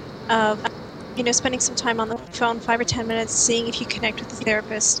of spending some time on the phone, 5 or 10 minutes, seeing if you connect with the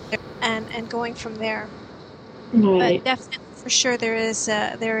therapist, and going from there. Right. But definitely, for sure, there is.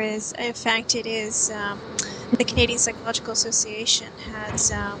 In fact, it is the Canadian Psychological Association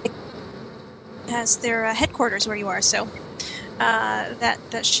has their headquarters where you are. So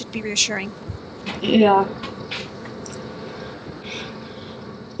that should be reassuring. Yeah.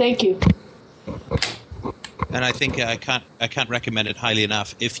 Thank you. And I think I can't recommend it highly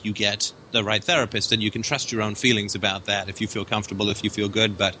enough. If you get the right therapist, and you can trust your own feelings about that, if you feel comfortable, if you feel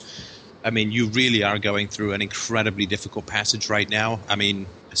good. But I mean, you really are going through an incredibly difficult passage right now. I mean,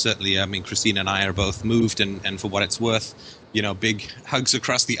 certainly, Christina and I are both moved, and for what it's worth, big hugs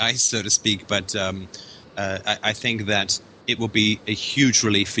across the ice, so to speak. But I think that it will be a huge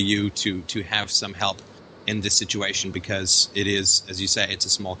relief for you to have some help in this situation, because it is, as you say, it's a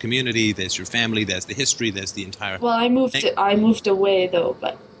small community. There's your family, there's the history, there's the entire. Well, I moved away though,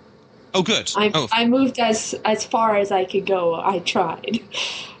 but. Oh, good. I moved as far as I could go. I tried.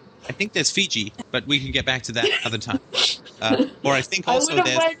 I think there's Fiji, but we can get back to that another time. Or I think also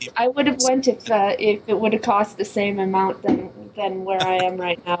I would have went if it would have cost the same amount than where I am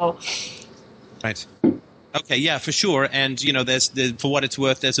right now. Right. Okay, yeah, for sure. And there's for what it's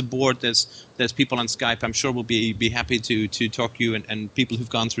worth, there's a board, there's people on Skype. I'm sure we'll be happy to talk to you and people who've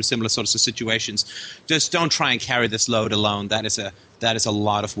gone through similar sorts of situations. Just don't try and carry this load alone. That is a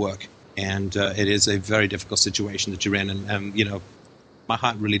lot of work, and it is a very difficult situation that you're in. And my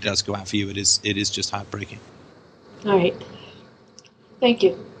heart really does go out for you. It is just heartbreaking. All right. Thank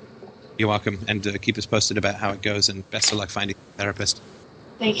you. You're welcome, and keep us posted about how it goes. And best of luck finding a therapist.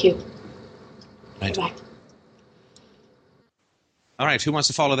 Thank you. Right. Bye. All right, who wants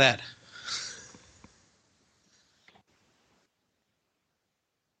to follow that?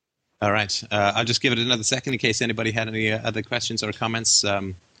 All right, I'll just give it another second in case anybody had any other questions or comments.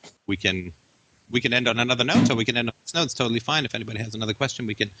 We can end on another note, or we can end on this note. It's totally fine. If anybody has another question,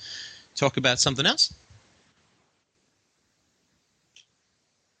 we can talk about something else.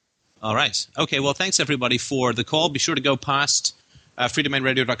 All right. Okay, well, thanks, everybody, for the call. Be sure to go past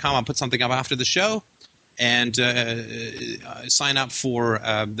freedomainradio.com. I'll put something up after the show. And sign up for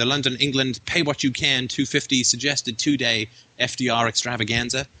the London, England, pay what you can, $250 suggested 2-day FDR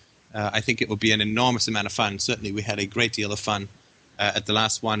extravaganza. I think it will be an enormous amount of fun. Certainly, we had a great deal of fun at the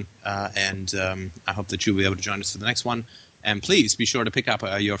last one, and I hope that you'll be able to join us for the next one. And please be sure to pick up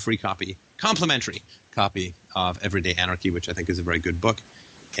your free copy, complimentary copy of Everyday Anarchy, which I think is a very good book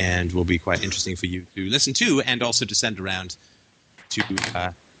and will be quite interesting for you to listen to and also to send around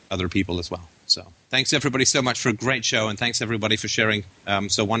to other people as well. So thanks, everybody, so much for a great show, and thanks, everybody, for sharing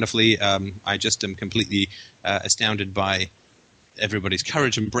so wonderfully. I just am completely astounded by everybody's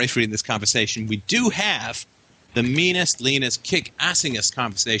courage and bravery in this conversation. We do have the meanest, leanest, kick-assingest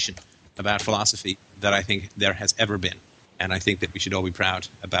conversation about philosophy that I think there has ever been, and I think that we should all be proud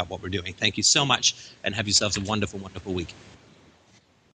about what we're doing. Thank you so much, and have yourselves a wonderful, wonderful week.